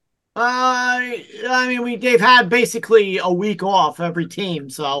tonight? I mean, they've had basically a week off every team,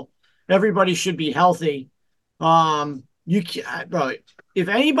 so everybody should be healthy. Bro, if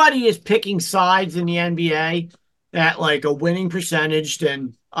anybody is picking sides in the NBA at like a winning percentage,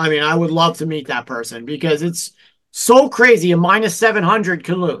 then I mean, I would love to meet that person because it's so crazy. A minus 700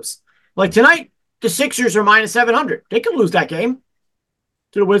 could lose. Like tonight, the Sixers are minus 700. They could lose that game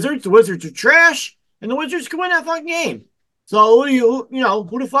to the Wizards. The Wizards are trash, and the Wizards could win that fucking game. So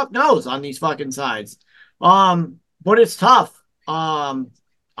who the fuck knows on these fucking sides? But it's tough. You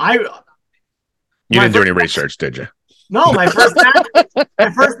didn't do any research, did you? No, my first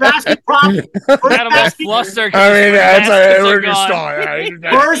basket prop. Got him all flustered. I mean, that's all right. We're just gone. stalling.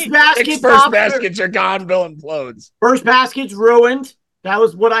 First basket First prop. baskets are gone. Bill implodes. First basket's ruined. That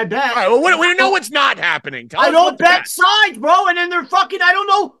was what I bet. All right, well, we know what's not happening. Tell I us don't what's bet bad. sides, bro. And then they're fucking. I don't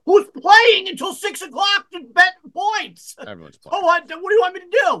know who's playing until 6 o'clock to bet points. Everyone's playing. Oh, what do you want me to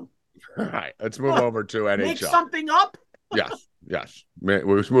do? All right, let's move over to NHL. Make something up? Yes.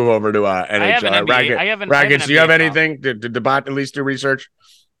 Let's move over to NHL. I have an NBA. Rackets, do you have NBA anything? Did the bot at least do research?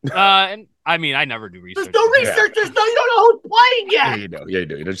 And I mean, I never do research. There's no research. You don't know who's playing Yeah, yet. you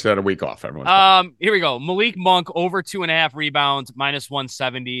do. You just had a week off. Everyone. Here we go. Malik Monk over 2.5 rebounds,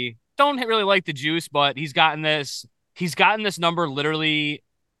 -170. Don't really like the juice, but he's gotten this. He's gotten this number literally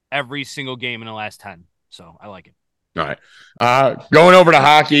every single game in the last 10. So I like it. All right. Going over to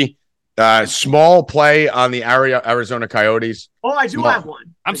hockey. Small play on the Arizona Coyotes. Oh, I do have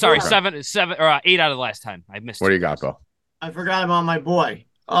one. I'm sorry, 7 or 8 out of the last 10. I missed. What do you got, Bill? I forgot about my boy.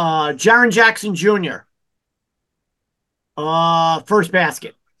 Jaren Jackson Jr. First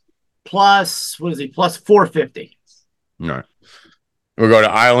basket. Plus, what is he? Plus 450. All right. We'll go to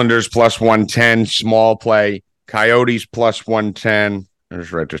Islanders plus 110. Small play. Coyotes plus 110. I'll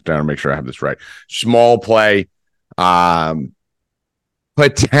just write this down and make sure I have this right. Small play.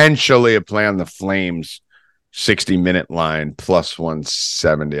 Potentially a play on the Flames 60-minute line plus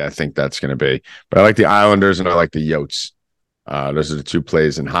 170. I think that's going to be. But I like the Islanders and I like the Yotes. Those are the two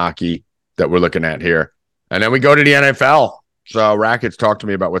plays in hockey that we're looking at here. And then we go to the NFL. So, Rackets, talk to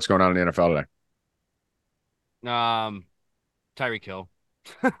me about what's going on in the NFL today. Tyreek Hill.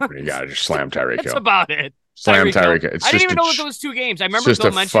 You got to just slam Tyreek Hill. That's about it. Slam Tyreek Hill. I didn't even know what those two games. I remember just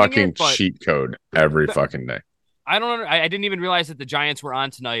Bill a mentioning fucking it, but cheat code every fucking day. I didn't even realize that the Giants were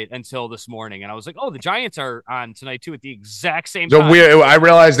on tonight until this morning, and I was like, "Oh, the Giants are on tonight too at the exact same time." I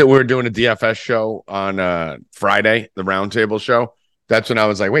realized that we were doing a DFS show on Friday, the roundtable show. That's when I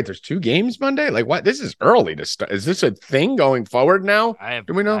was like, "Wait, there's 2 games Monday? Like what? This is early to start. Is this a thing going forward now?"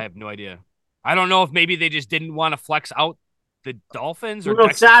 Do we know? I have no idea. I don't know if maybe they just didn't want to flex out the Dolphins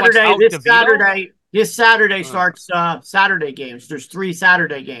or Saturday. This Saturday starts Saturday games. There's 3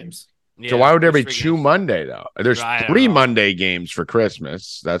 Saturday games. Yeah, so why would there be 2 Monday though? There's 3 Monday games for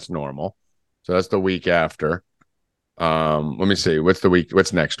Christmas. That's normal. So that's the week after. Let me see.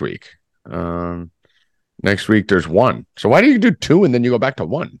 What's next week? Next week there's 1. So why do you do 2 and then you go back to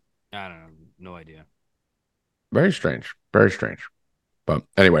 1? I don't know. No idea. Very strange. Very strange. But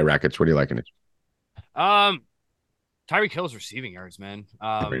anyway, Rackets, what do you like in it? Tyreek Hill's receiving yards, man.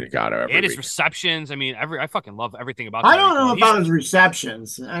 You got it. And his receptions. I mean, I fucking love everything about. I don't know about his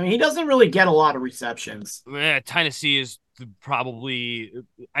receptions. I mean, he doesn't really get a lot of receptions. Tennessee is probably,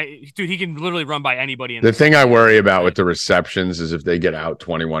 dude. He can literally run by anybody. The thing I worry about with the receptions is if they get out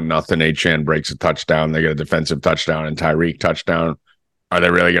 21-0, Achane breaks a touchdown, they get a defensive touchdown, and Tyreek touchdown. Are they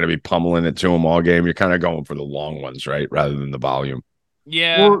really going to be pummeling it to him all game? You're kind of going for the long ones, right, rather than the volume.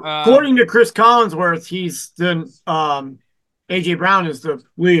 Yeah. Well, according to Chris Collinsworth, he's the AJ Brown is the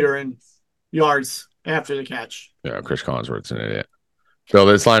leader in yards after the catch. Yeah, Chris Collinsworth's an idiot. So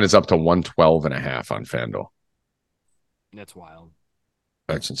this line is up to 112.5 on FanDuel. That's wild.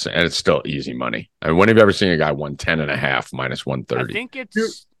 That's insane. And it's still easy money. I mean, when have you ever seen a guy 110.5 minus 130? I think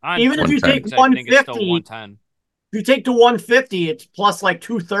it's even if you take 150. If you take to 150, it's plus like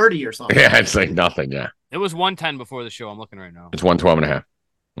 230 or something. Yeah, it's like nothing. Yeah. It was 110 before the show. I'm looking right now. It's 112.5.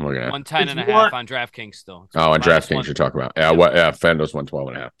 I'm looking at 110.5 on DraftKings still. On DraftKings you're talking about. Yeah, FanDuel's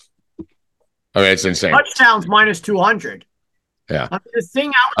 112.5. Okay, it's insane. Touchdowns minus 200. Yeah.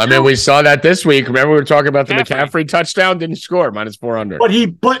 I mean, we saw that this week. Remember we were talking about the McCaffrey touchdown? Didn't score, minus 400.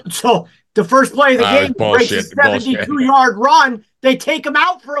 But so the first play of the game breaks a 72-yard run. They take him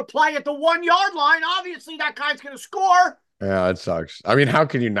out for a play at the 1-yard line. Obviously, that guy's going to score. Yeah, it sucks. I mean, how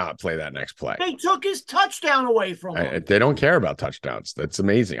can you not play that next play? They took his touchdown away from him. They don't care about touchdowns. That's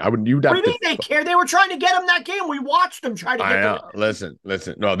amazing. What do you mean they care? They were trying to get him that game. We watched them try to get him.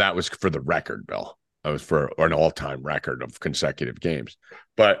 Listen. No, that was for the record, Bill. That was for an all-time record of consecutive games.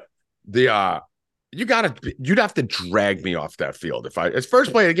 But you'd have to drag me off that field. It's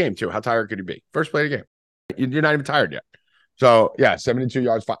first play of the game, too. How tired could you be? First play of the game. You're not even tired yet. So, yeah, 72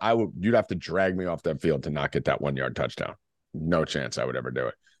 yards. You'd have to drag me off that field to not get that 1-yard touchdown. No chance I would ever do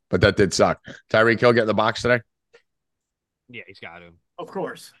it. But that did suck. Tyreek Hill get in the box today? Yeah, he's got to. Of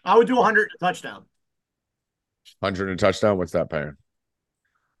course. I would do 100 touchdown. 100 and touchdown? What's that paying?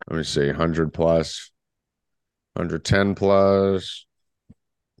 Let me see. 100 plus. 110 plus.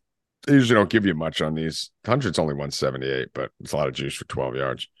 They usually don't give you much on these. 100's only 178, but it's a lot of juice for 12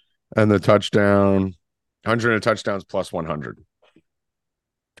 yards. And the touchdown. 100 and touchdowns plus 100.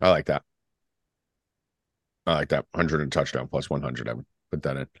 I like that. I like that. 100 and touchdown plus 100. I would put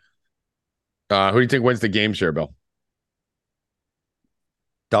that in. Who do you think wins the games here, Bill?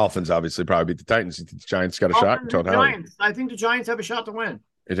 Dolphins obviously probably beat the Titans. You think the Giants got a shot? Giants. I think the Giants have a shot to win.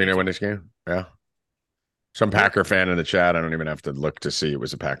 You think they win this game? Yeah. Some Packer fan in the chat. I don't even have to look to see it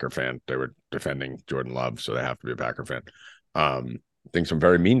was a Packer fan. They were defending Jordan Love, so they have to be a Packer fan. Thinks I'm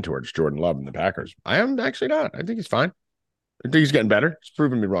very mean towards Jordan Love and the Packers. I am actually not. I think he's fine. I think he's getting better. He's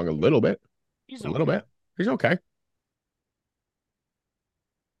proven me wrong a little bit. He's okay.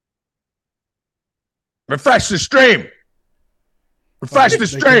 Refresh the stream. Refresh the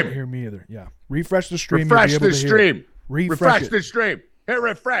stream. They can't hear me either. Yeah. Refresh the stream. Refresh the stream. Refresh the stream. Hit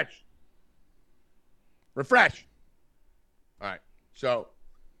refresh. Refresh. All right. So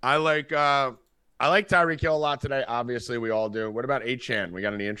I like Tyreek Hill a lot today. Obviously, we all do. What about Achane? We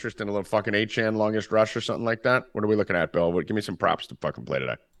got any interest in a little fucking Achane longest rush or something like that? What are we looking at, Bill? Give me some props to fucking play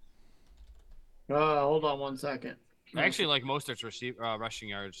today. Hold on 1 second. I actually like Mostert's rushing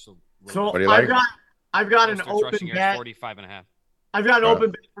yards. So what do you like? I've got Mostert's an open bet. 45.5. I've got an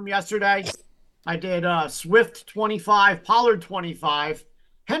open bet from yesterday. I did Swift 25, Pollard 25,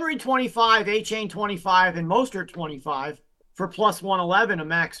 Henry 25, Achane 25, and Mostert 25 for plus 111, a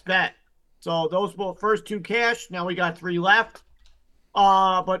max bet. So those were first two cash. Now we got 3 left.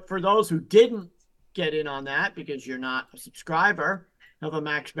 But for those who didn't get in on that because you're not a subscriber of a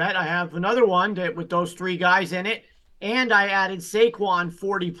max bet, I have another one with those 3 guys in it. And I added Saquon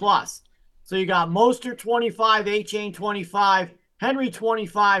 40 plus. So you got Mostert 25, Achane 25, Henry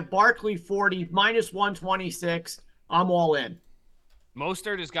 25, Barkley 40, minus 126. I'm all in.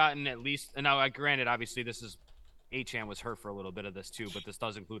 Mostert has gotten at least, and now granted, obviously this is Achane was hurt for a little bit of this too, but this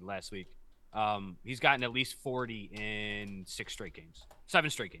does include last week. He's gotten at least 40 in 7 straight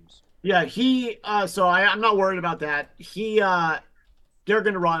games. Yeah, I'm not worried about that. They're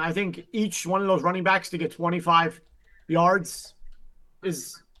going to run. I think each one of those running backs to get 25 yards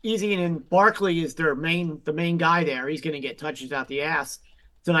is easy, and Barkley is the main guy there. He's going to get touches out the ass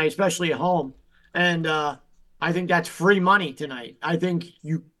tonight, especially at home. And I think that's free money tonight. I think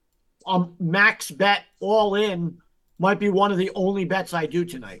max bet all in might be one of the only bets I do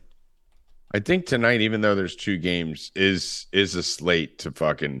tonight. I think tonight, even though there's 2 games, is a slate to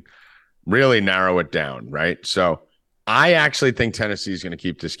fucking really narrow it down, right? So I actually think Tennessee is going to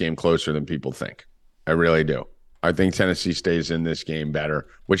keep this game closer than people think. I really do. I think Tennessee stays in this game better,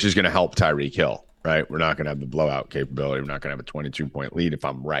 which is going to help Tyreek Hill, right? We're not going to have the blowout capability. We're not going to have a 22-point lead if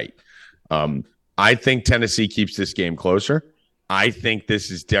I'm right. I think Tennessee keeps this game closer. I think this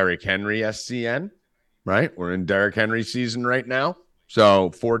is Derrick Henry SCN, right? We're in Derrick Henry season right now.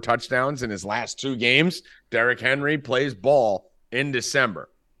 So 4 touchdowns in his last 2 games. Derrick Henry plays ball in December.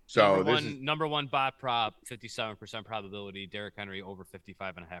 So number one bot prop, 57% probability. Derrick Henry over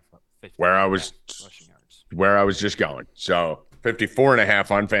 55.5. Where I was just going. So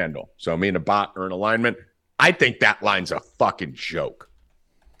 54.5 on FanDuel. So me and a bot are in alignment. I think that line's a fucking joke.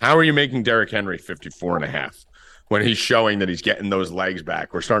 How are you making Derrick Henry 54.5 when he's showing that he's getting those legs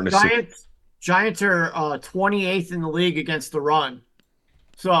back? We're starting to see. Giants are 28th in the league against the run.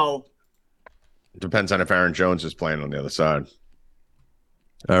 So it depends on if Aaron Jones is playing on the other side.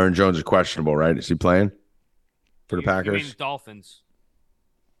 Aaron Jones is questionable, right? Is he playing for the Packers? You mean Dolphins.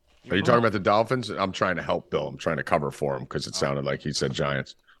 Are you talking about the Dolphins? I'm trying to help Bill. I'm trying to cover for him because it sounded like he said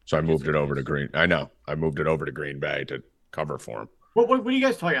Giants. So I moved it over to Green. I know. I moved it over to Green Bay to cover for him. What are you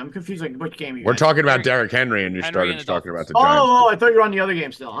guys talking about? I'm confused. Like, which game are you We're talking about Derrick Henry, and you started talking about the Giants. Oh, I thought you were on the other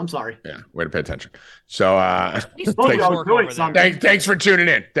game still. I'm sorry. Yeah, way to pay attention. So thanks for tuning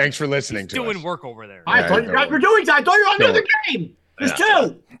in. Thanks for listening to us. Doing work over there. I thought you guys were doing that. I thought you were on the other game. There's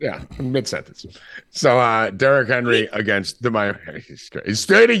 2. Yeah, mid-sentence. So Derrick Henry against the Miami. He's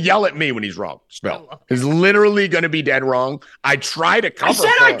going to yell at me when he's wrong. Spell. He's literally going to be dead wrong. I try to cover. I said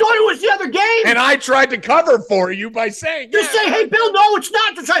I thought it was the other game. And I tried to cover for you by saying. Just say, hey, Bill, no, it's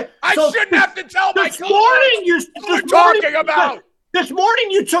not. I shouldn't have to tell my This morning, This morning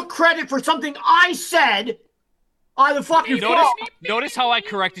you took credit for something I said. Notice how I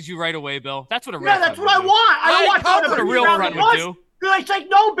corrected you right away, Bill. That's what a real that's what I want. I don't want a real front would do. I say,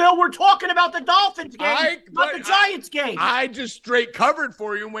 no, Bill, we're talking about the Dolphins game, not the Giants game. I just straight covered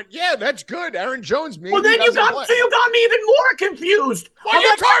for you and went, yeah, that's good. Aaron Jones, maybe. Well, then you got me even more confused. Well,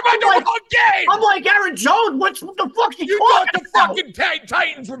 you're talking about the wrong game. I'm like, Aaron Jones, what the fuck are you talking about? You thought the fucking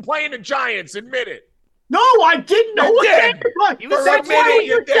Titans were playing the Giants, admit it. No, I didn't know what game it was. That's why when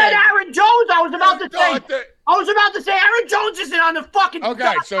you said Aaron Jones, I was about to say Aaron Jones isn't on the fucking.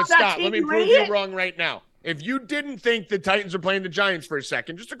 Okay, so stop. Let me prove you wrong right now. If you didn't think the Titans were playing the Giants for a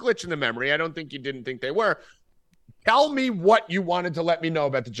second, just a glitch in the memory, I don't think you didn't think they were. Tell me what you wanted to let me know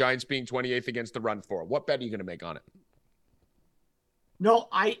about the Giants being 28th against the run for. What bet are you going to make on it? No,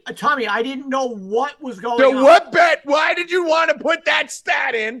 Tommy, I didn't know what was going So on. what bet? Why did you want to put that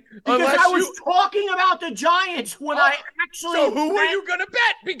stat in? Because I was talking about the Giants when I actually. So who were you going to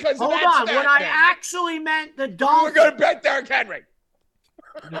bet? Because hold of that on, stat, when I actually meant the Dolphins. You were going to bet Derrick Henry.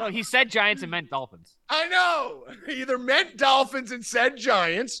 No, he said Giants and meant Dolphins. I know. He either meant Dolphins and said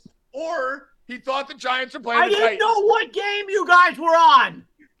Giants, or he thought the Giants were playing the Titans. I didn't know what game you guys were on.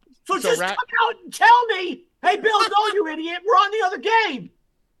 So just come out and tell me, hey, Bill, no, you idiot, we're on the other game.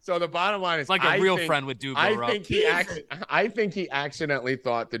 So the bottom line is, like a real friend would do. I think he accidentally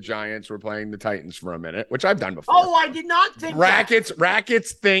thought the Giants were playing the Titans for a minute, which I've done before. Oh, I did not think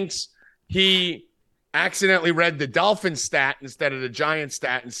Rackets thinks he accidentally read the Dolphins stat instead of the Giants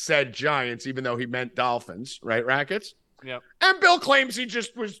stat and said Giants, even though he meant Dolphins, right, Rackets? Yep. And Bill claims he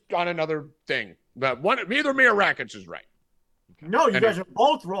just was on another thing. But neither me or Rackets is right. No, you guys are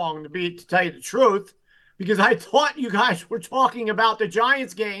both wrong, to tell you the truth, because I thought you guys were talking about the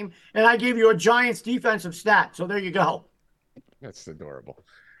Giants game, and I gave you a Giants defensive stat. So there you go. That's adorable.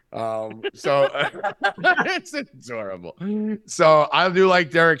 It's adorable. So I do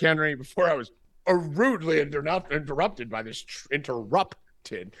like Derrick Henry. Before I was rudely interrupted by this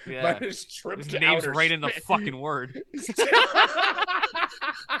by this trip His to name's outer right in the space. fucking word.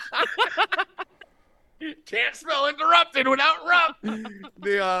 Can't spell interrupted without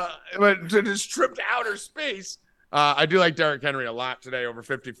but to this trip to outer space. I do like Derrick Henry a lot today, over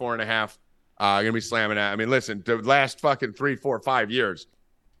 54.5. Gonna be slamming that. I mean, listen, the last fucking 3, 4, 5 years,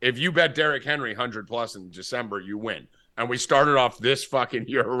 if you bet Derrick Henry 100 plus in December, you win. And we started off this fucking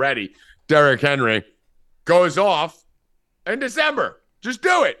year already. Derrick Henry goes off in December. Just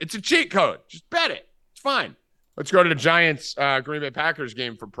do it. It's a cheat code. Just bet it. It's fine. Let's go to the Giants Green Bay Packers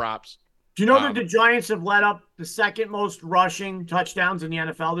game for props. Do you know that the Giants have let up the second most rushing touchdowns in the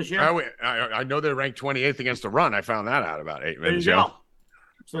NFL this year? I know they're ranked 28th against the run. I found that out about 8 minutes ago.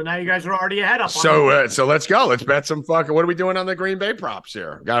 So now you guys are already ahead up. So let's go. Let's bet some fucking. What are we doing on the Green Bay props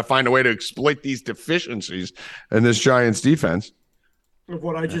here? Got to find a way to exploit these deficiencies in this Giants defense. Of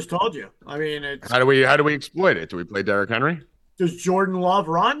what I just told you. I mean, how do we exploit it? Do we play Derrick Henry? Does Jordan Love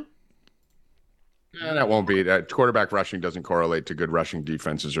run? That won't be. Quarterback rushing doesn't correlate to good rushing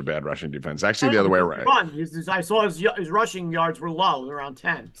defenses or bad rushing defense. Actually, the other way around. I saw his rushing yards were low, around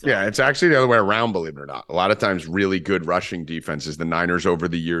 10. So. Yeah, it's actually the other way around, believe it or not. A lot of times, really good rushing defenses. The Niners over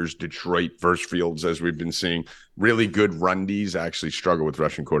the years, Detroit versus Fields, as we've been seeing, really good run Ds actually struggle with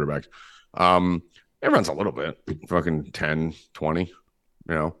rushing quarterbacks. It runs a little bit, fucking 10, 20.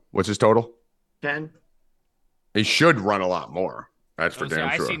 You know, what's his total? 10. He should run a lot more. That's for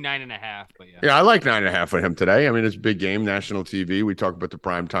damn sure. I see 9.5, but yeah. Yeah, I like 9.5 for him today. I mean, it's a big game, national TV. We talk about the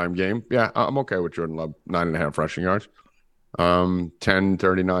primetime game. Yeah, I'm okay with Jordan Love, 9.5 rushing yards. 10,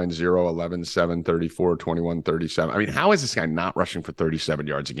 39, 0, 11, 7, 34, 21, 37. I mean, how is this guy not rushing for 37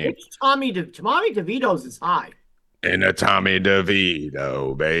 yards a game? It's Tommy DeVito's is high. In a Tommy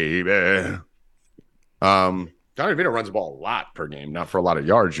DeVito, baby. Tommy DeVito runs the ball a lot per game, not for a lot of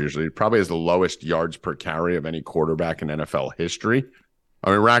yards usually. Probably has the lowest yards per carry of any quarterback in NFL history.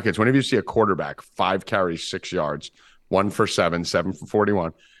 I mean, Rackets, whenever you see a quarterback, 5 carries, 6 yards, 1 for 7, 7 for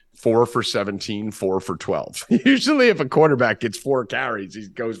 41, 4 for 17, 4 for 12. Usually if a quarterback gets 4 carries, he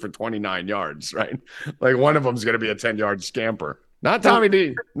goes for 29 yards, right? Like one of them is going to be a 10-yard scamper. Not Tommy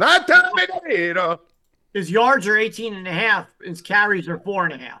D. Not Tommy DeVito. His yards are 18.5. His carries are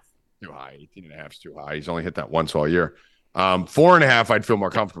 4.5. Too high. 18.5 is too high. He's only hit that once all year. 4.5, I'd feel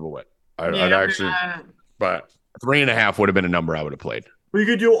more comfortable with. I'd actually, but 3.5 would have been a number I would have played. Well, you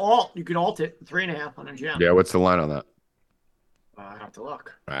could do alt. You could alt it 3.5 on a gem. Yeah, what's the line on that? I have to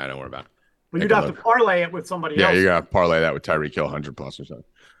look. I don't worry about it. Well, you'd have to parlay it with somebody else. Yeah, you got to parlay that with Tyreek Hill, 100 plus or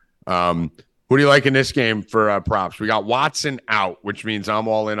something. Who do you like in this game for props? We got Watson out, which means I'm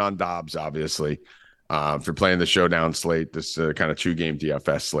all in on Dobbs, obviously. If you're playing the showdown slate, this kind of 2-game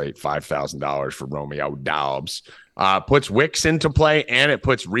DFS slate, $5,000 for Romeo Dobbs. Puts Wicks into play, and it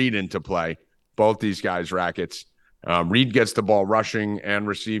puts Reed into play. Both these guys, Rackets. Reed gets the ball rushing and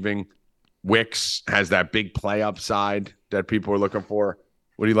receiving. Wicks has that big play upside that people are looking for.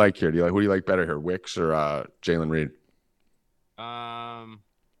 What do you like here? Who do you like better here, Wicks or Jalen Reed?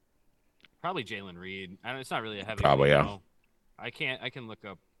 Probably Jalen Reed. It's not really a heavy. Probably, yeah. No. I can look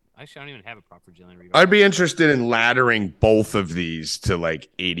up. Actually, I don't even have a prop for Jalen Reed. I'd be interested in laddering both of these to like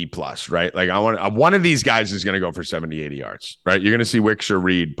 80 plus, right? Like I want one of these guys is going to go for 70, 80 yards, right? You're going to see Wicks or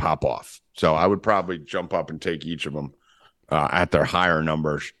Reed pop off. So I would probably jump up and take each of them at their higher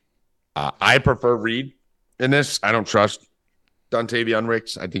numbers. I prefer Reed in this. I don't trust Dontavion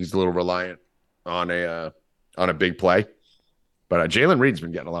Wicks. I think he's a little reliant on on a big play. But Jalen Reed's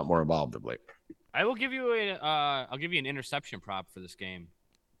been getting a lot more involved of late. I will give you I'll give you an interception prop for this game.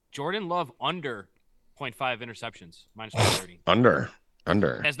 Jordan Love under 0.5 interceptions, minus 130.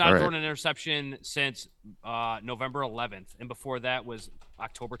 Under. Has not thrown an interception since November 11th, and before that was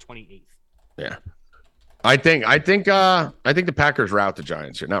October 28th. Yeah. I think the Packers rout the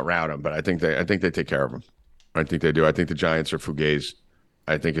Giants here. Not rout them, but I think they take care of them. I think they do. I think the Giants are fugazi.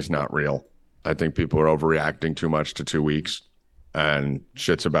 I think it's not real. I think people are overreacting too much to 2 weeks, and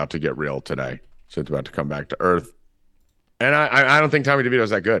shit's about to get real today. Shit's about to come back to earth. And I don't think Tommy DeVito's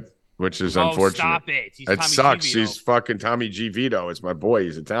that good, which is unfortunate. Stop it. It Tommy sucks. G. He's fucking Tommy G. Vito. It's my boy.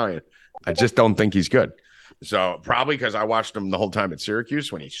 He's Italian. I just don't think he's good. So probably because I watched him the whole time at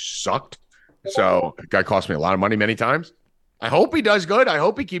Syracuse when he sucked. So the guy cost me a lot of money many times. I hope he does good. I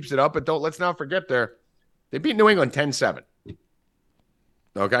hope he keeps it up. But let's not forget they beat New England 10-7.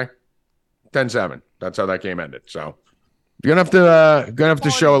 Okay? 10-7. That's how that game ended. So you're gonna have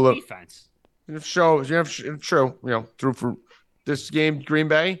to show a little defense. True. Through for this game, Green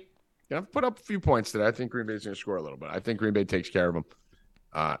Bay, put up a few points today. I think Green Bay's gonna score a little bit. I think Green Bay takes care of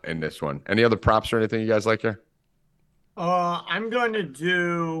them in this one. Any other props or anything you guys like here? I'm going to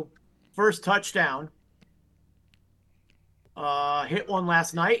do first touchdown. Hit one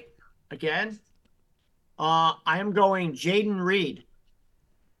last night again. I am going Jaden Reed.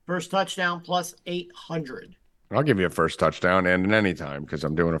 First touchdown plus 800. I'll give you a first touchdown and an anytime because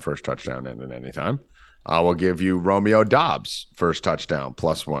I'm doing a first touchdown and an anytime. I will give you Romeo Dobbs first touchdown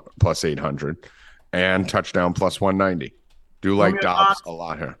plus 800 and touchdown plus 190. Do like Romeo Dobbs a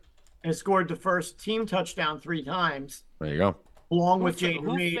lot here. And scored the first team touchdown 3 times. There you go. Along with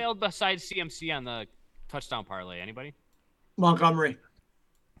Jaden Reed. Who failed besides CMC on the touchdown parlay? Anybody? Montgomery.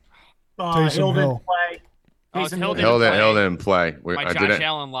 Taysom Hill. Play. Hill didn't play. My Josh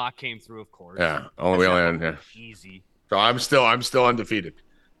Allen lock came through, of course. Yeah, we only had easy. So I'm still undefeated.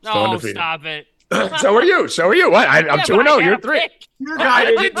 Stop it. So are you? What? I'm 2-0. You're 3. Your guy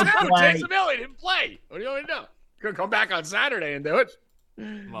didn't play. Taysom Hill didn't play. What do you want to do? Could come back on Saturday and do it.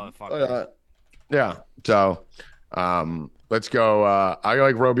 Motherfucker. Yeah. So, let's go. I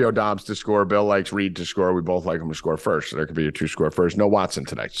like Romeo Dobbs to score. Bill likes Reed to score. We both like him to score first. So there could be a 2-score first. No Watson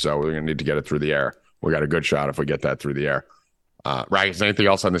today. So we're going to need to get it through the air. We got a good shot if we get that through the air. Right. Is there anything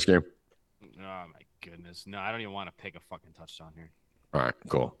else on this game? Oh, my goodness. No, I don't even want to pick a fucking touchdown here. All right,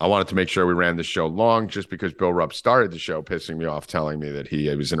 cool. I wanted to make sure we ran the show long just because Bill Rupp started the show pissing me off, telling me that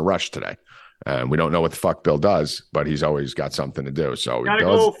he was in a rush today. And we don't know what the fuck Bill does, but he's always got something to do. So gotta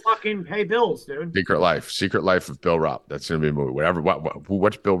go fucking pay bills, dude. Secret Life of Bill Rupp. That's going to be a movie.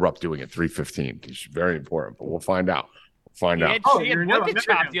 What's Bill Rupp doing at 3:15? He's very important, but we'll find out. He had wood to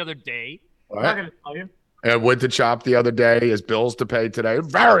chop the other day. I'm not going to tell you. And wood to chop the other day, his bills to pay today.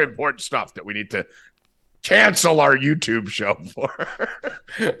 Very important stuff that we need to cancel our YouTube show for.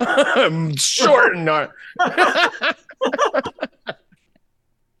 I'm shorting our.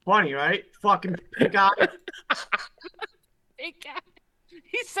 Funny, right? Fucking big eye. He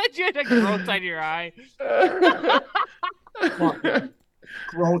said you had a growth on your eye. Fucking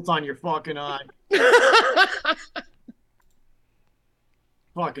growth on your fucking eye.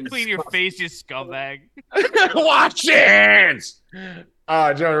 Fucking clean your face, you scumbag. Watch it.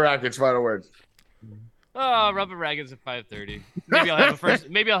 Joey Rackets, final words. Rubber Rackets at 5:30.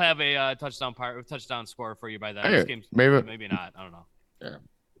 Maybe I'll have a touchdown score for you by then. This game's maybe not. I don't know. Yeah,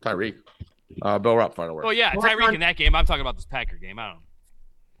 Tyreek. Bill Rupp, final words. Oh yeah, Tyreek in that game. I'm talking about this Packer game. I don't know.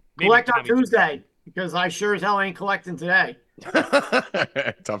 Collect on Tuesday because I sure as hell ain't collecting today.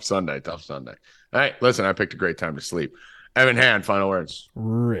 Tough Sunday. All right, listen, I picked a great time to sleep. Evan Hand, final words.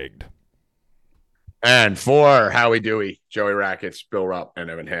 Rigged. And for Howie Dewey, Joey Rackets, Bill Rupp, and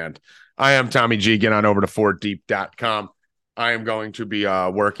Evan Hand, I am Tommy G. Get on over to 4deep.com. I am going to be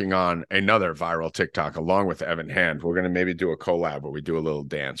working on another viral TikTok along with Evan Hand. We're going to maybe do a collab where we do a little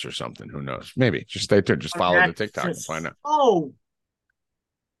dance or something. Who knows? Maybe. Just stay tuned. Just follow the TikTok and find out. Oh,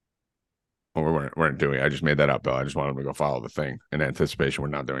 we weren't doing. I just made that up, Bill. I just wanted him to go follow the thing in anticipation. We're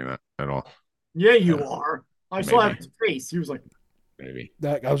not doing that at all. Yeah, you are. I saw his face. He was like, maybe.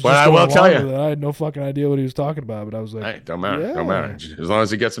 I will tell you. I had no fucking idea what he was talking about, but I was like, hey, don't matter. Yeah. Don't matter. As long as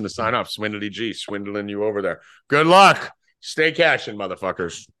he gets him to sign up. Swindly G, swindling you over there. Good luck. Stay cashing,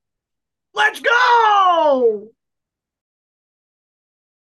 motherfuckers. Let's go.